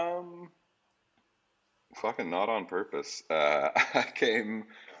 Um, fucking not on purpose. I came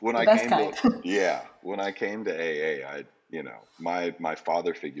when The I best came kind. to yeah when I came to AA. My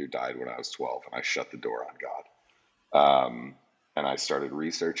father figure died when I was 12, and I shut the door on God. and I started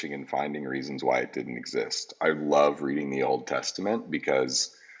researching and finding reasons why it didn't exist. I love reading the Old Testament because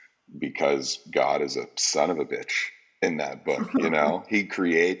God is a son of a bitch in that book. You know, he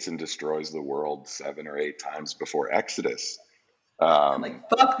creates and destroys the world 7 or 8 times before Exodus. Like,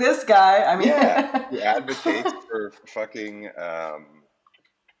 fuck this guy. I mean, Yeah, he advocates for fucking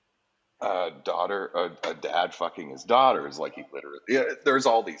a dad fucking his daughters, like he literally. Yeah, there's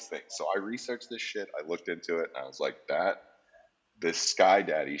all these things. So I researched this shit. I looked into it, and I was like, this Sky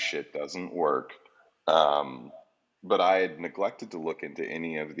Daddy shit doesn't work. But I had neglected to look into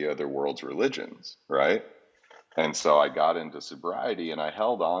any of the other world's religions, right? And so I got into sobriety, and I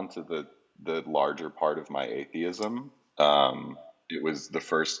held on to the larger part of my atheism. It was the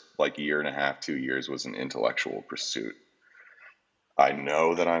first like year and a half, 2 years was an intellectual pursuit. I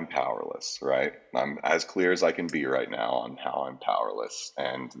know that I'm powerless, right? I'm as clear as I can be right now on how I'm powerless.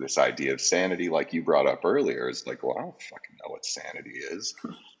 And this idea of sanity, like you brought up earlier, is like, well, I don't fucking know what sanity is.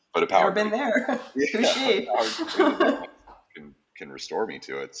 But a never power been there. yeah, power can restore me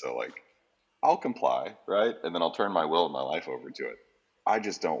to it. So like I'll comply, right? And then I'll turn my will and my life over to it. I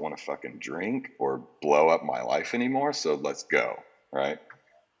just don't want to fucking drink or blow up my life anymore. So let's go, right?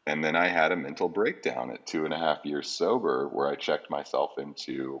 And then I had a mental breakdown at 2.5 years sober where I checked myself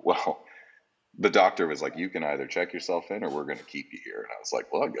into, well, the doctor was like, you can either check yourself in or we're going to keep you here. And I was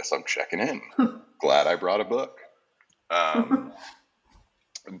like, well, I guess I'm checking in. Glad I brought a book. But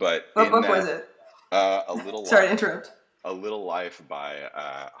what book was it? A Little Sorry to Life. interrupt. A Little Life by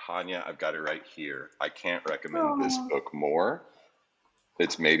Hanya. I've got it right here. I can't recommend this book more.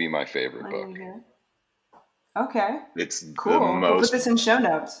 It's maybe my favorite book. Okay. It's cool. the most. We'll put this in show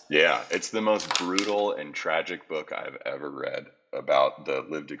notes. Yeah, it's the most brutal and tragic book I've ever read about the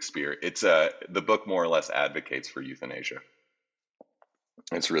lived experience. It's the book more or less advocates for euthanasia.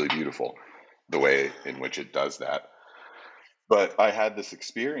 It's really beautiful the way in which it does that. But I had this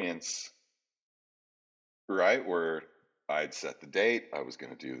experience, right, where I'd set the date, I was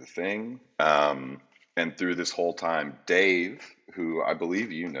going to do the thing. And through this whole time, Dave, who I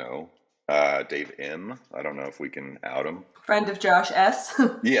believe you know, Dave M. I don't know if we can out him. Friend of Josh S.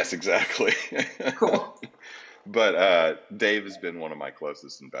 Yes, exactly. Cool. But Dave has been one of my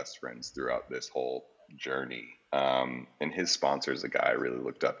closest and best friends throughout this whole journey. And his sponsor is a guy I really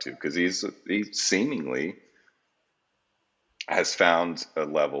looked up to because he seemingly has found a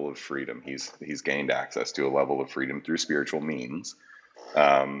level of freedom. He's gained access to a level of freedom through spiritual means.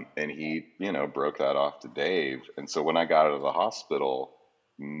 And he, broke that off to Dave. And so when I got out of the hospital,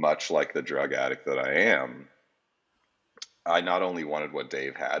 much like the drug addict that I am, I not only wanted what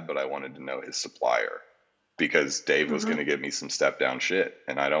Dave had, but I wanted to know his supplier because Dave was going to give me some step down shit.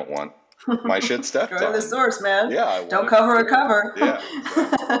 And I don't want my shit stepped on. Go to the source, man. Yeah. Don't cover a cover. Yeah.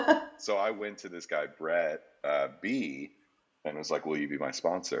 Exactly. So I went to this guy, Brett B., and was like, will you be my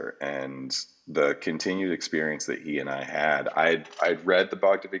sponsor? And the continued experience that he and I had, I'd read the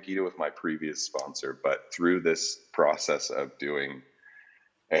Bhagavad Gita with my previous sponsor, but through this process of doing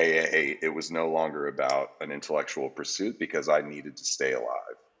AA, it was no longer about an intellectual pursuit because I needed to stay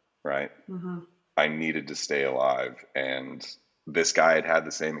alive, right? Mm-hmm. I needed to stay alive. And this guy had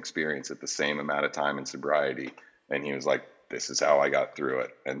the same experience at the same amount of time in sobriety. And he was like, this is how I got through it.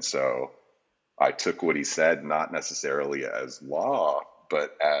 And so I took what he said, not necessarily as law,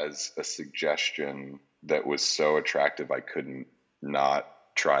 but as a suggestion that was so attractive I couldn't not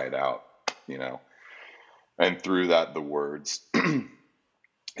try it out, And through that, the words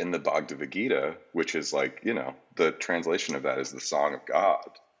in the Bhagavad Gita, which is like, the translation of that is the song of God.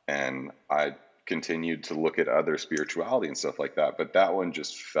 And I continued to look at other spirituality and stuff like that, but that one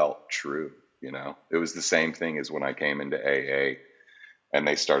just felt true, It was the same thing as when I came into AA and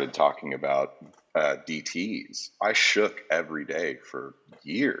they started talking about DTs. I shook every day for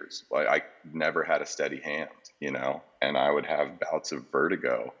years. Like I never had a steady hand, and I would have bouts of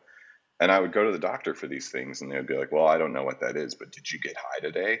vertigo. And I would go to the doctor for these things and they would be like, well, I don't know what that is, but did you get high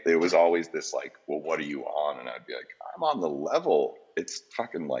today? It was always this like, well, what are you on? And I'd be like, I'm on the level. It's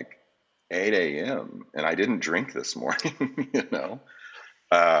fucking like 8 a.m. and I didn't drink this morning,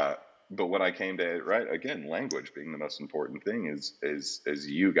 But when I came to, right, again, language being the most important thing is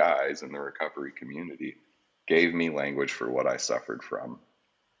you guys in the recovery community gave me language for what I suffered from.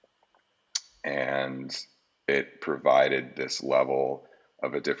 And it provided this level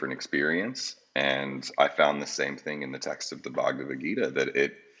of a different experience. And I found the same thing in the text of the Bhagavad Gita, that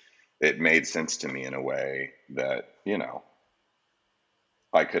it made sense to me in a way that,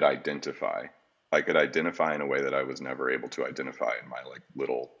 I could identify. I could identify in a way that I was never able to identify in my like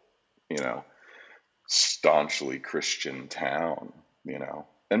little, staunchly Christian town,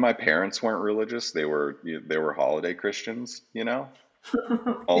 And my parents weren't religious. They were holiday Christians, you know?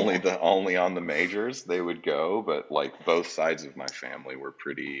 Only on the majors they would go, but like both sides of my family were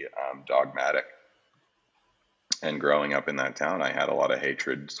pretty dogmatic. And growing up in that town, I had a lot of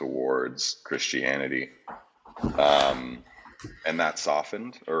hatred towards Christianity. And that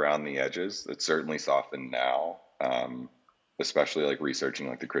softened around the edges. It's certainly softened now, especially like researching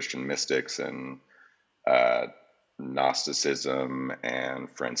like the Christian mystics and Gnosticism and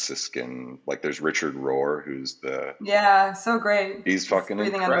Franciscan. Like there's Richard Rohr, who's so great. He's fucking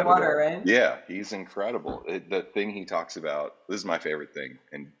breathing incredible. Underwater, right? Yeah, he's incredible. The thing he talks about, this is my favorite thing,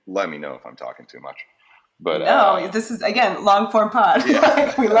 and let me know if I'm talking too much. But no, this is again long form pod.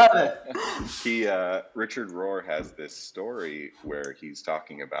 Yeah. We love it. Richard Rohr has this story where he's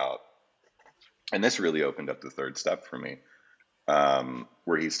talking about, and this really opened up the third step for me,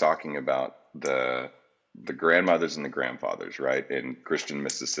 where he's talking about the grandmothers and the grandfathers, right? In Christian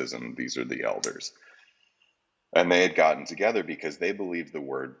mysticism, these are the elders. And they had gotten together because they believed the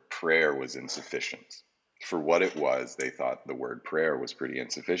word prayer was insufficient. For what it was, they thought the word prayer was pretty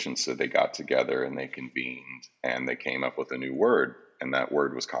insufficient. So they got together and they convened and they came up with a new word. And that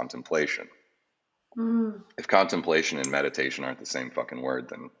word was contemplation. If contemplation and meditation aren't the same fucking word,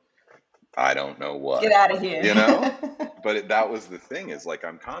 then I don't know what. Get out of here. You know? But that was the thing, is like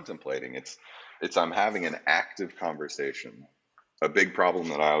I'm contemplating. It's I'm having an active conversation. A big problem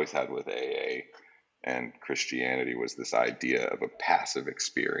that I always had with AA and Christianity was this idea of a passive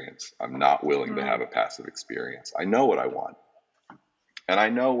experience. I'm not willing to have a passive experience. I know what I want. And I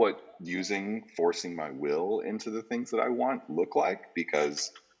know what forcing my will into the things that I want look like,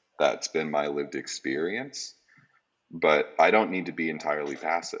 because that's been my lived experience. But I don't need to be entirely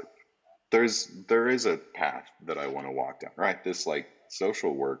passive. There is a path that I want to walk down, right? This like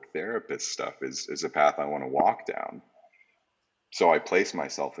social work therapist stuff is a path I want to walk down. So I place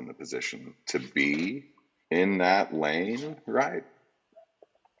myself in the position to be in that lane, right?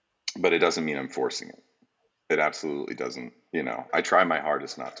 But it doesn't mean I'm forcing it. It absolutely doesn't. You know, I try my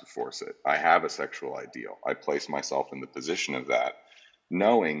hardest not to force it. I have a sexual ideal. I place myself in the position of that,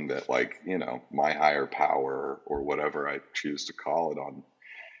 knowing that, like, you know, my higher power, or whatever I choose to call it on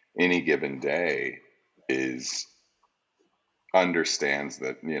any given day, understands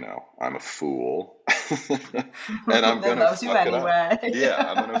that, you know, I'm a fool and I'm going to fuck it up. Yeah,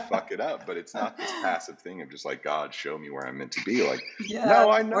 I'm going to fuck it up. But it's not this passive thing of just like, God, show me where I'm meant to be. Like, no,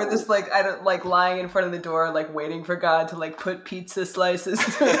 I know. Or this like, I don't like lying in front of the door, like waiting for God to like put pizza slices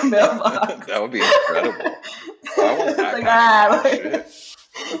in the mailbox. That would be incredible. I want that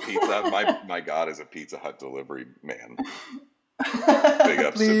shit. A pizza. My God is a Pizza Hut delivery man. Big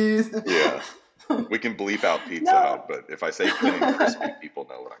ups. Please. Yeah. We can bleep out Pizza Hut, but if I say Thin and Crispy, people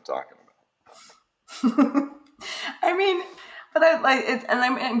know what I'm talking about. I mean, but I like it, and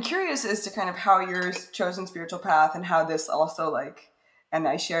I'm curious as to kind of how your chosen spiritual path, and how this also like, and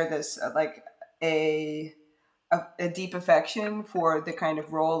I share this like a deep affection for the kind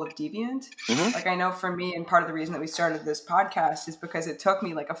of role of deviant. Like I know for me, and part of the reason that we started this podcast is because it took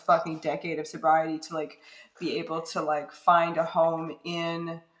me like a fucking decade of sobriety to like be able to like find a home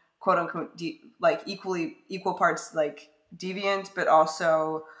in quote unquote like equal parts like deviant, but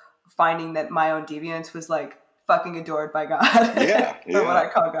also finding that my own deviance was like fucking adored by God. Yeah. Or what I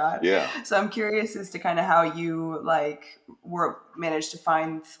call God. Yeah. So I'm curious as to kind of how you like managed to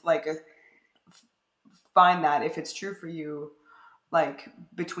find that, if it's true for you, like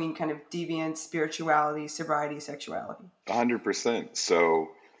between kind of deviance, spirituality, sobriety, sexuality. 100%.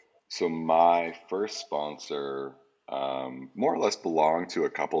 So my first sponsor more or less belonged to a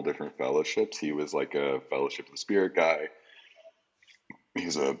couple different fellowships. He was like a Fellowship of the Spirit guy.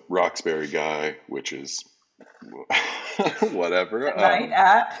 He's a Roxbury guy, which is whatever. Right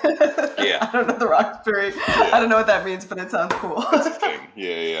yeah. I don't know the Roxbury. Yeah. I don't know what that means, but it sounds cool. That's a thing.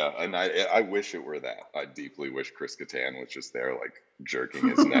 Yeah. And I wish it were that. I deeply wish Chris Kattan was just there, like jerking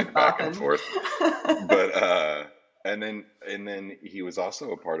his neck back and forth. But and then he was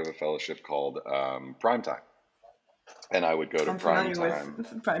also a part of a fellowship called Primetime. And I would go to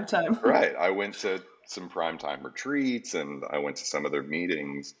Primetime. Right. I went to some Primetime retreats, and I went to some of their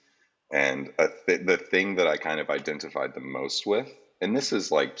meetings. And the thing that I kind of identified the most with, and this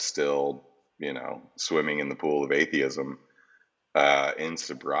is like still, you know, swimming in the pool of atheism in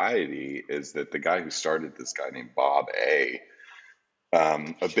sobriety, is that the guy who started this guy named Bob A.,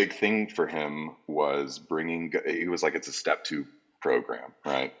 a big thing for him was he was like, it's a step 2 program,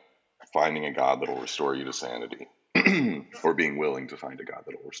 right? Finding a God that'll restore you to sanity. Or being willing to find a God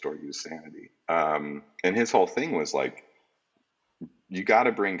that will restore you to sanity. And his whole thing was like, you got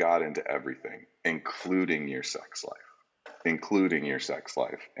to bring God into everything, including your sex life. including your sex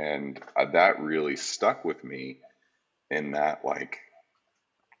life. And that really stuck with me in that, like,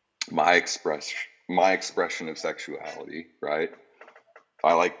 my expression of sexuality, right?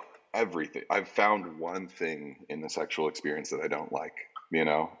 I like everything. I've found one thing in the sexual experience that I don't like,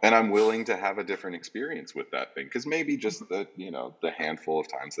 and I'm willing to have a different experience with that thing, because maybe just the handful of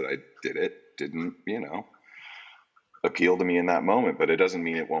times that I did it didn't, appeal to me in that moment, but it doesn't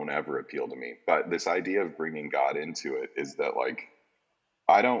mean it won't ever appeal to me. But this idea of bringing God into it is that, like,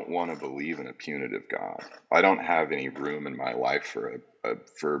 I don't want to believe in a punitive God. I don't have any room in my life for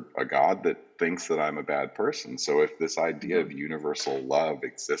a God that thinks that I'm a bad person. So if this idea of universal love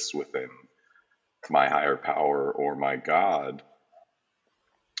exists within my higher power or my God,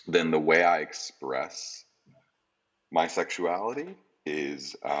 then the way I express my sexuality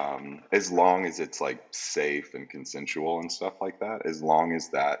is, as long as it's like safe and consensual and stuff like that, as long as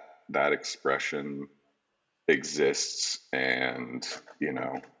that expression exists and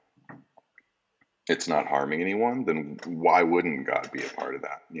it's not harming anyone, then why wouldn't God be a part of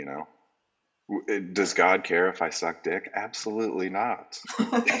that? Does God care if I suck dick? Absolutely not.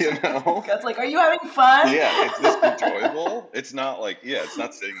 God's like, are you having fun? Yeah, is this enjoyable? It's not like, it's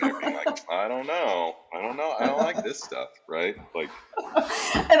not sitting there being like, I don't know, I don't like this stuff, right? Like,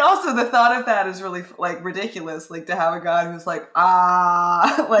 and also the thought of that is really like ridiculous, like to have a God who's like,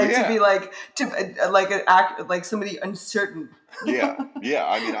 to be like, act like somebody uncertain. Yeah.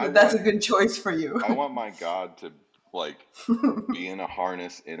 I mean, that's a good choice for you. I want my God to, like, be in a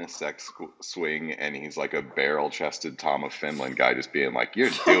harness in a sex swing, and he's like a barrel-chested Tom of Finland guy, just being like, you're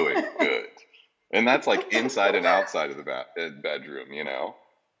doing good. And that's like inside and outside of the bedroom,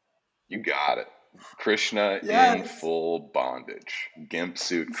 you got it. Krishna in full bondage, gimp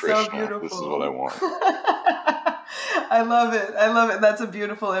suit Krishna. So this is what I want. I love it. That's a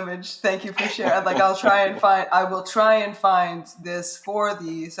beautiful image. Thank you for sharing. Like, I will try and find this for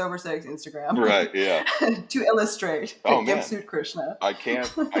the Sober Sex Instagram. Right. Yeah. to illustrate Gimp Suit Krishna. I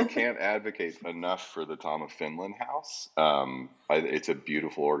can't advocate enough for the Tom of Finland house. It's a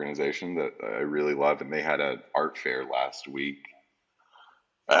beautiful organization that I really love, and they had an art fair last week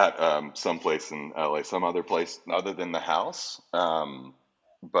at some place in LA, some other place other than the house.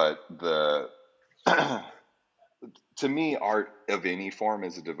 But to me, art of any form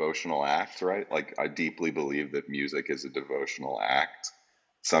is a devotional act, right? Like, I deeply believe that music is a devotional act.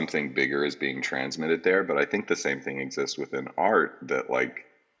 Something bigger is being transmitted there. But I think the same thing exists within art, that, like,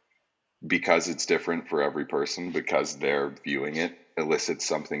 because it's different for every person, because they're viewing it elicits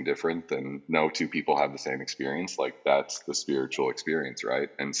something different, then no two people have the same experience. Like, that's the spiritual experience, right?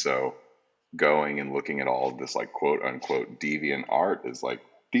 And so going and looking at all of this, like, quote unquote deviant art is like,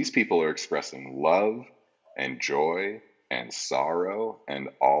 these people are expressing love and joy and sorrow and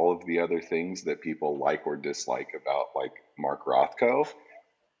all of the other things that people like or dislike about, like, Mark Rothko.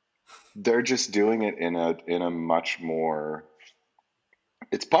 They're just doing it in a much more,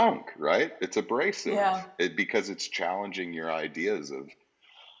 it's punk, right? It's abrasive. Yeah. Because it's challenging your ideas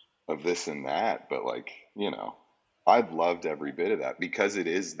of this and that. But, like, I've loved every bit of that, because it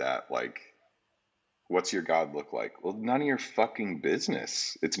is that, like, what's your God look like? Well, none of your fucking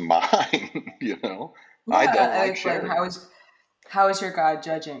business. It's mine, Yeah, I don't like sharing. How is your God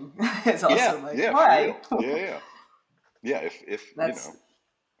judging? It's also why? Yeah. If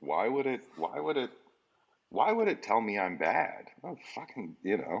why would it tell me I'm bad? Oh, fucking,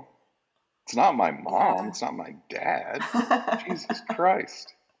 it's not my mom. It's not my dad. Jesus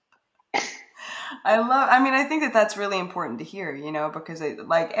Christ. I think that's really important to hear, because a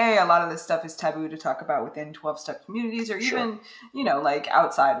lot of this stuff is taboo to talk about within 12-step communities, or even, like,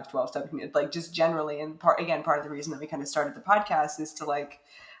 outside of 12-step communities, like, just generally. And part of the reason that we kind of started the podcast is to, like,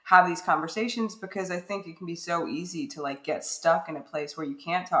 have these conversations, because I think it can be so easy to, like, get stuck in a place where you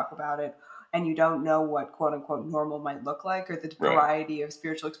can't talk about it, and you don't know what quote unquote normal might look like, or the variety of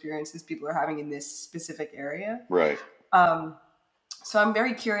spiritual experiences people are having in this specific area. Right. So I'm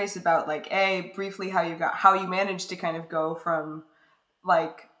very curious about, like, briefly how you managed to kind of go from,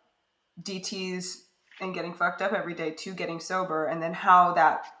 like, DTs and getting fucked up every day to getting sober, and then how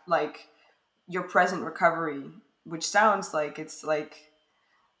that, like, your present recovery, which sounds like it's like,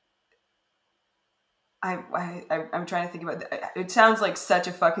 I'm trying to think about that. It sounds like such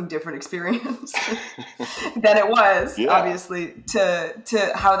a fucking different experience than it was, obviously,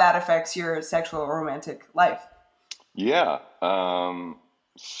 to how that affects your sexual or romantic life. Yeah.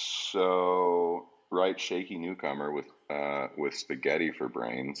 So, right, shaky newcomer with spaghetti for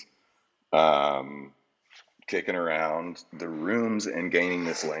brains, kicking around the rooms and gaining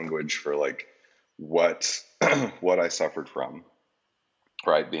this language for, like, what I suffered from,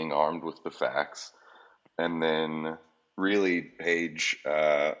 right? Being armed with the facts, and then really page,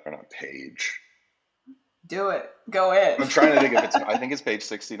 or not page. Do it. Go in. I'm trying to think if I think it's page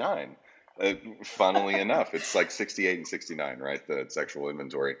 69. Funnily enough, it's like 68 and 69, right? The sexual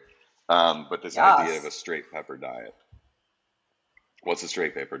inventory. But this idea of a straight pepper diet. What's a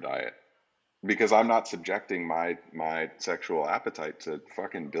straight pepper diet? Because I'm not subjecting my sexual appetite to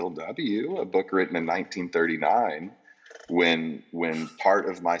fucking Bill W., a book written in 1939, when part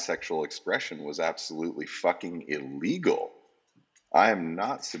of my sexual expression was absolutely fucking illegal. I am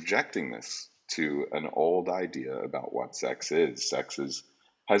not subjecting this to an old idea about what sex is.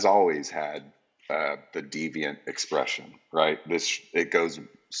 Has always had the deviant expression, right? It goes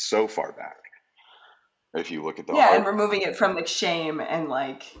so far back. If you look at the and removing it from like shame and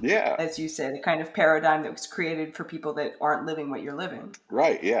like, as you say, the kind of paradigm that was created for people that aren't living what you're living.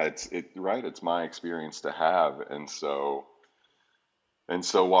 Right. Yeah. It's my experience to have. And so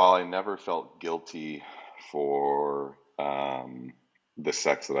while I never felt guilty for the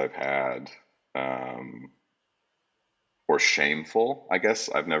sex that I've had, or shameful, I guess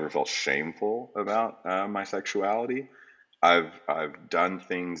I've never felt shameful about my sexuality. I've done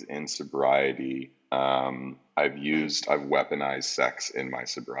things in sobriety. I've weaponized sex in my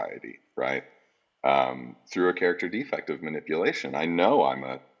sobriety, right? Through a character defect of manipulation. I know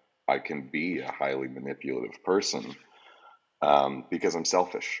I can be a highly manipulative person, because I'm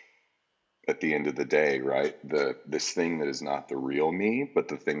selfish at the end of the day, right? This thing that is not the real me, but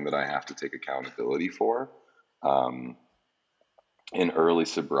the thing that I have to take accountability for. In early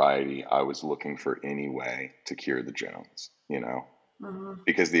sobriety, I was looking for any way to cure the Jones,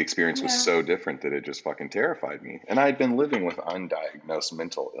 because the experience was so different that it just fucking terrified me. And I had been living with undiagnosed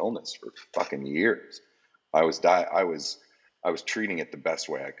mental illness for fucking years. I was treating it the best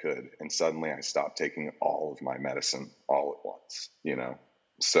way I could, and suddenly I stopped taking all of my medicine all at once,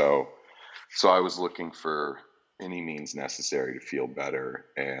 So I was looking for any means necessary to feel better,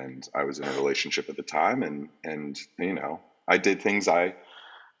 and I was in a relationship at the time, and I did things I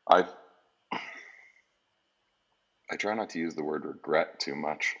try not to use the word regret too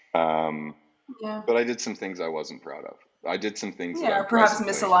much. But I did some things I wasn't proud of. I did some things that perhaps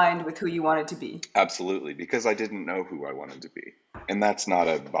misaligned with who you wanted to be. Absolutely, because I didn't know who I wanted to be. And that's not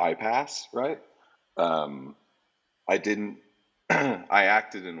a bypass, right? I didn't I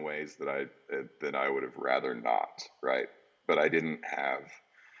acted in ways that I would have rather not, right? But I didn't have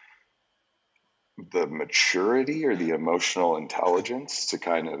the maturity or the emotional intelligence to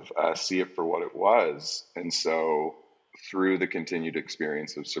kind of see it for what it was. And so through the continued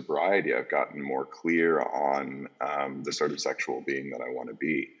experience of sobriety, I've gotten more clear on the sort of sexual being that I want to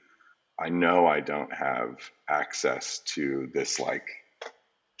be. I know I don't have access to this like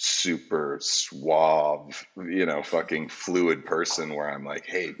super suave, fucking fluid person where I'm like,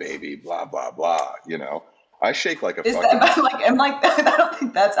 hey baby, blah, blah, blah, I shake like a fucking... I don't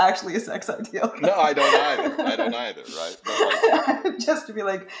think that's actually a sex ideal. No, I don't either, right? But like, just to be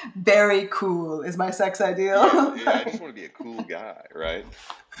like, very cool is my sex ideal. I just want to be a cool guy, right?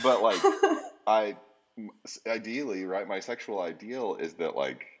 But like, ideally, right, my sexual ideal is that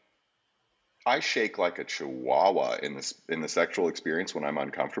like, I shake like a chihuahua in the sexual experience when I'm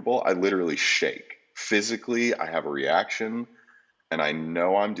uncomfortable. I literally shake. Physically, I have a reaction, and I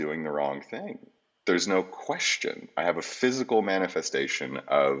know I'm doing the wrong thing. There's no question. I have a physical manifestation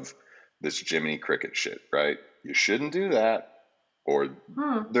of this Jiminy Cricket shit, right? You shouldn't do that, or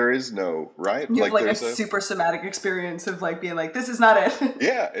there is no, right? You have like a super somatic experience of like being like, this is not it.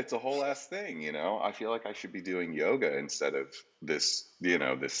 Yeah, it's a whole ass thing, I feel like I should be doing yoga instead of this,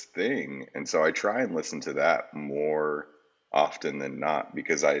 this thing. And so I try and listen to that more often than not,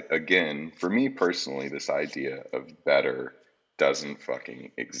 because again, for me personally, this idea of better doesn't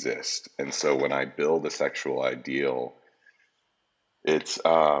fucking exist. And so when I build a sexual ideal, it's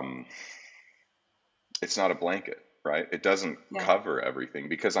not a blanket, right? It doesn't cover everything,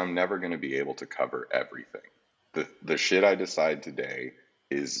 because I'm never going to be able to cover everything. The shit I decide today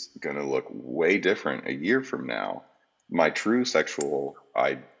is going to look way different a year from now. My true sexual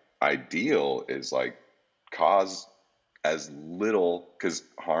ideal is like cause as little, because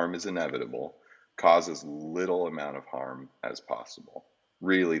harm is inevitable, cause as little amount of harm as possible.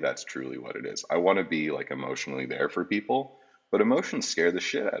 Really, that's truly what it is. I want to be like emotionally there for people, but emotions scare the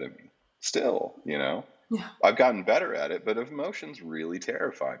shit out of me still, Yeah. I've gotten better at it, but emotions really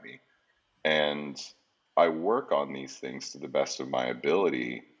terrify me. And I work on these things to the best of my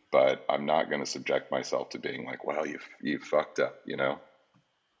ability, but I'm not going to subject myself to being like, well, you fucked up,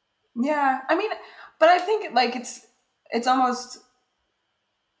 Yeah. I mean, but I think like it's almost,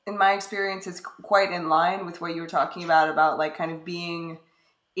 in my experience, it's quite in line with what you were talking about like kind of being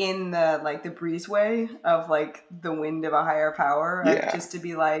in the like the breezeway of like the wind of a higher power, of Yeah. just to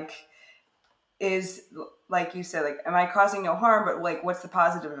be like, is, like you said, like, am I causing no harm? But like, what's the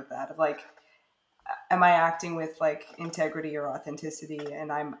positive of that? Of like, am I acting with like integrity or authenticity?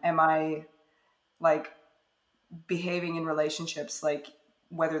 And am I like behaving in relationships, like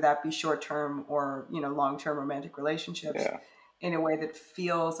whether that be short term or, you know, long term romantic relationships, Yeah. in a way that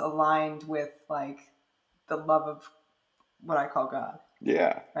feels aligned with like the love of what I call God,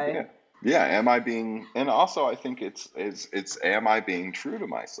 Yeah. right? Yeah. Yeah. Am I being, and also I think am I being true to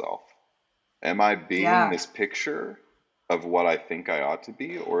myself? Am I being Yeah. this picture of what I think I ought to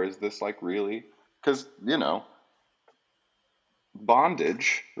be? Or is this like really, because, you know,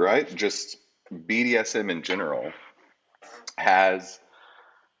 bondage, right? Just BDSM in general has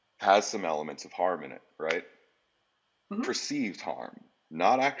some elements of harm in it, right? Mm-hmm. Perceived harm,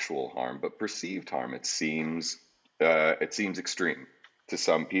 not actual harm, but perceived harm. It seems extreme to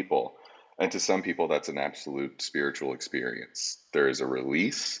some people, and to some people that's an absolute spiritual experience. There is a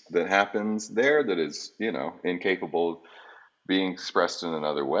release that happens there that is, you know, incapable of being expressed in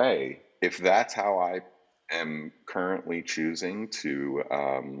another way. If that's how I am currently choosing to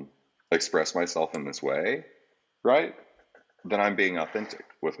express myself in this way, right, then I'm being authentic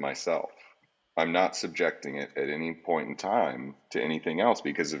with myself. I'm not subjecting it at any point in time to anything else,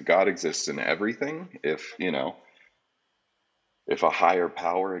 because if God exists in everything, if, you know, if a higher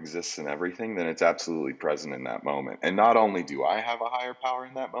power exists in everything, then it's absolutely present in that moment. And not only do I have a higher power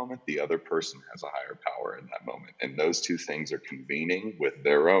in that moment, the other person has a higher power in that moment. And those two things are convening with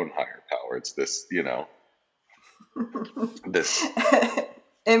their own higher power. It's this, you know, this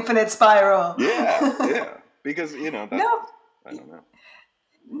infinite spiral. yeah. Because, you know, that, No, I don't know.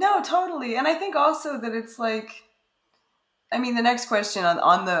 no, totally. And I think also that it's like, I mean, the next question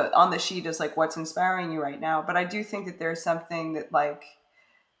on the sheet is like, what's inspiring you right now? But I do think that there's something that like,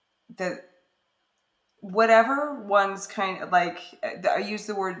 that whatever one's kind of like, I use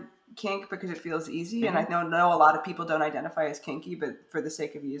the word kink because it feels easy, and I know a lot of people don't identify as kinky, but for the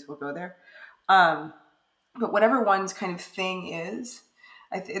sake of ease, we'll go there. But whatever one's kind of thing is,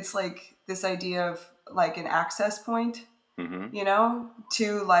 it's like this idea of like an access point, you know,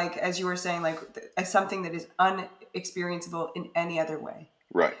 to like, as you were saying, like as something that is unexperienceable in any other way,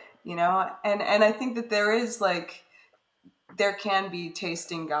 Right. you know. And I think that there is like, there can be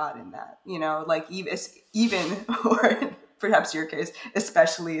tasting God in that, you know, like even or perhaps your case,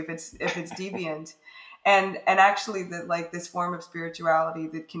 especially if it's deviant. And actually that like this form of spirituality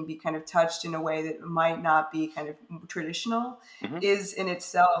that can be kind of touched in a way that might not be kind of traditional is in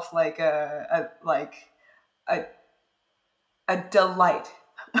itself like a delight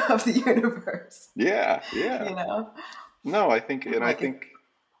of the universe. Yeah. You know? No, I think, and I Like think,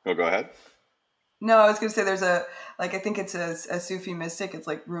 oh, go ahead. No, I was going to say there's a, like, I think it's a Sufi mystic. It's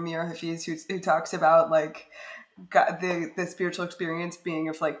like Rumi or Hafiz who talks about like God, the spiritual experience being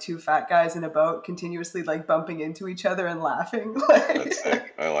of like two fat guys in a boat continuously like bumping into each other and laughing. Like, That's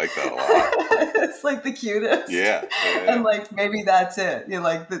sick. I like that a lot. it's like the cutest. Yeah. And like maybe that's it. You know,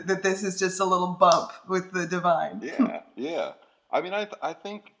 like that this is just a little bump with the divine. Yeah. I mean, I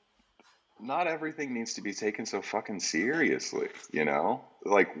think not everything needs to be taken so fucking seriously, you know?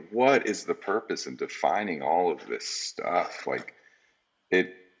 Like, what is the purpose in defining all of this stuff? Like,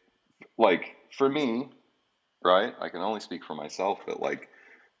 for me, right? I can only speak for myself, but like,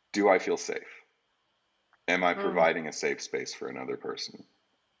 do I feel safe? Am I providing a safe space for another person?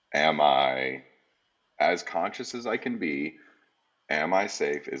 Am I as conscious as I can be? Am I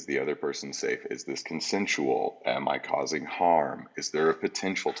safe? Is the other person safe? Is this consensual? Am I causing harm? Is there a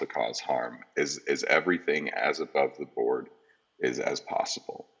potential to cause harm? Is everything as above the board as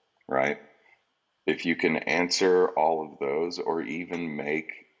possible, right? If you can answer all of those, or even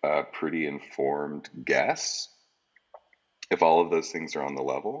make a pretty informed guess, if all of those things are on the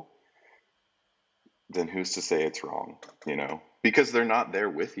level, then who's to say it's wrong, you know? Because they're not there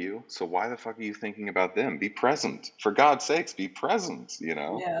with you. So why the fuck are you thinking about them? Be present. For God's sakes, be present, you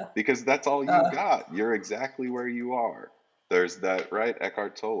know? Yeah. Because that's all you got. You're exactly where you are. There's that, right?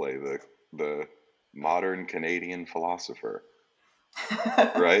 Eckhart Tolle, the modern Canadian philosopher,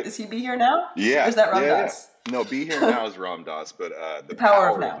 right? Is he Be Here Now? Yeah. Or is that Ram Yeah. Dass? No, Be Here Now is Ram Dass, but the Power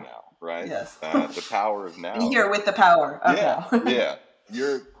of of Now. now, right? Yes. The power of now. Be here with the power of Yeah. now.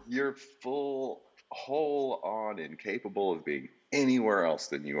 Yeah. You're whole on and capable of being anywhere else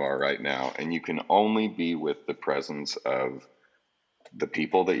than you are right now, and you can only be with the presence of the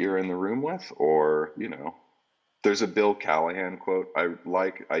people that you're in the room with. Or, you know, there's a Bill Callahan quote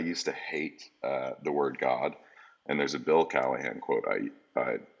I used to hate the word God, and there's a Bill Callahan quote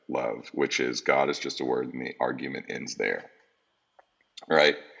I love, which is, God is just a word and the argument ends there,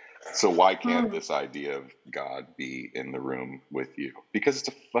 right? So why can't this idea of God be in the room with you? Because it's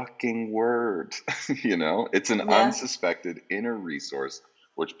a fucking word, you know? It's an unsuspected inner resource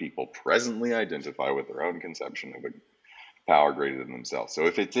which people presently identify with their own conception of a power greater than themselves. So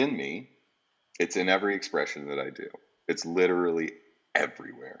if it's in me, it's in every expression that I do. It's literally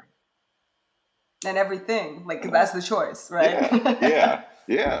everywhere. And everything, like, that's the choice, right?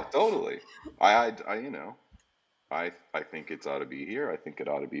 Yeah, totally. I you know, I think it's ought to be here. I think it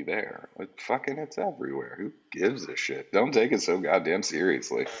ought to be there. It's everywhere. Who gives a shit? Don't take it so goddamn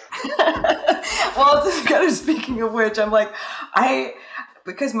seriously. Well, just kind of speaking of which, I'm like,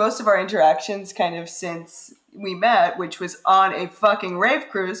 because most of our interactions kind of since we met, which was on a fucking rave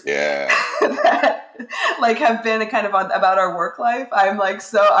cruise, that, like, have been kind of about our work life. I'm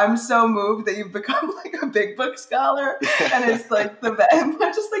so moved that you've become like a big book scholar, and it's like and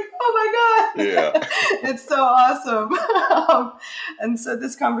I'm just like, oh my god, it's so awesome. And so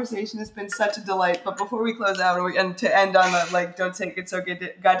this conversation has been such a delight. But before we close out, and to end on a like, don't take it so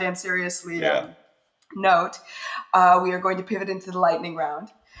goddamn seriously note, we are going to pivot into the lightning round.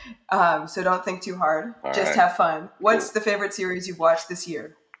 So don't think too hard. Just have fun. What's the favorite series you've watched this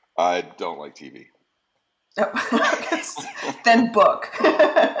year? I don't like TV. Then book.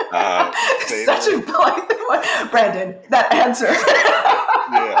 Such a polite one. Brandon, that answer.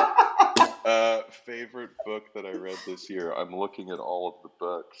 Favorite book that I read this year. I'm looking at all of the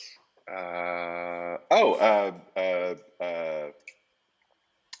books.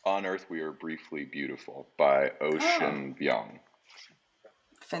 On Earth We Are Briefly Beautiful by Ocean Vuong.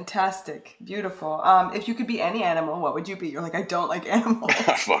 Fantastic. Beautiful. If you could be any animal, what would you be? You're like, I don't like animals.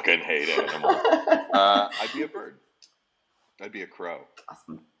 I fucking hate animals. I'd be a bird. I'd be a crow.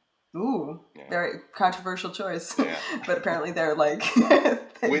 Awesome. Ooh, very controversial choice. But apparently they're like, they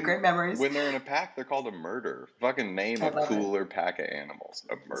have great memories. When they're in a pack, they're called a murder. Fucking name a cooler pack of animals.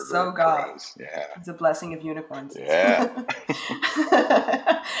 A murder of crows. Yeah. It's a blessing of unicorns. Yeah.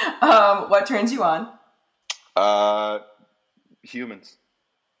 What turns you on? Humans.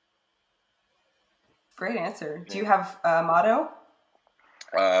 Great answer. Do you have a motto?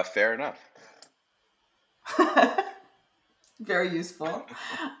 Fair enough. Very useful.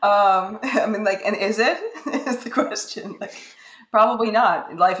 I mean, like, and is it? Is the question. Like, probably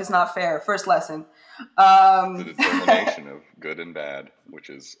not. Life is not fair. First lesson. The determination of good and bad,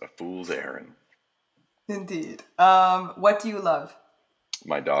 which is a fool's errand. Indeed. What do you love?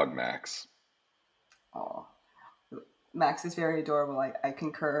 My dog, Max. Oh, Max is very adorable. I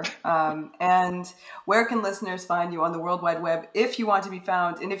concur. And where can listeners find you on the World Wide Web if you want to be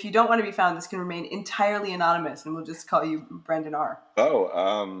found? And if you don't want to be found, this can remain entirely anonymous, and we'll just call you Brendan R.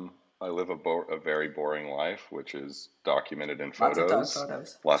 I live a very boring life, which is documented in photos. Lots of dog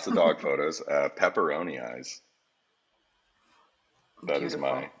photos. Lots of dog photos. Pepperoni Eyes. That Beautiful. is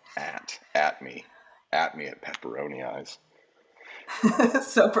my at me at Pepperoni Eyes.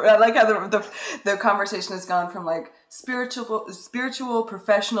 So I like how the conversation has gone from like spiritual,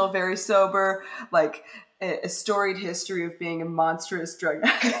 professional, very sober, like a storied history of being a monstrous drug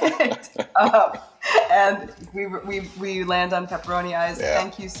addict, and we land on Pepperoni Eyes.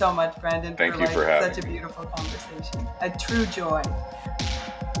 Thank you so much, Brandon. Thank you for having such a beautiful conversation. A true joy.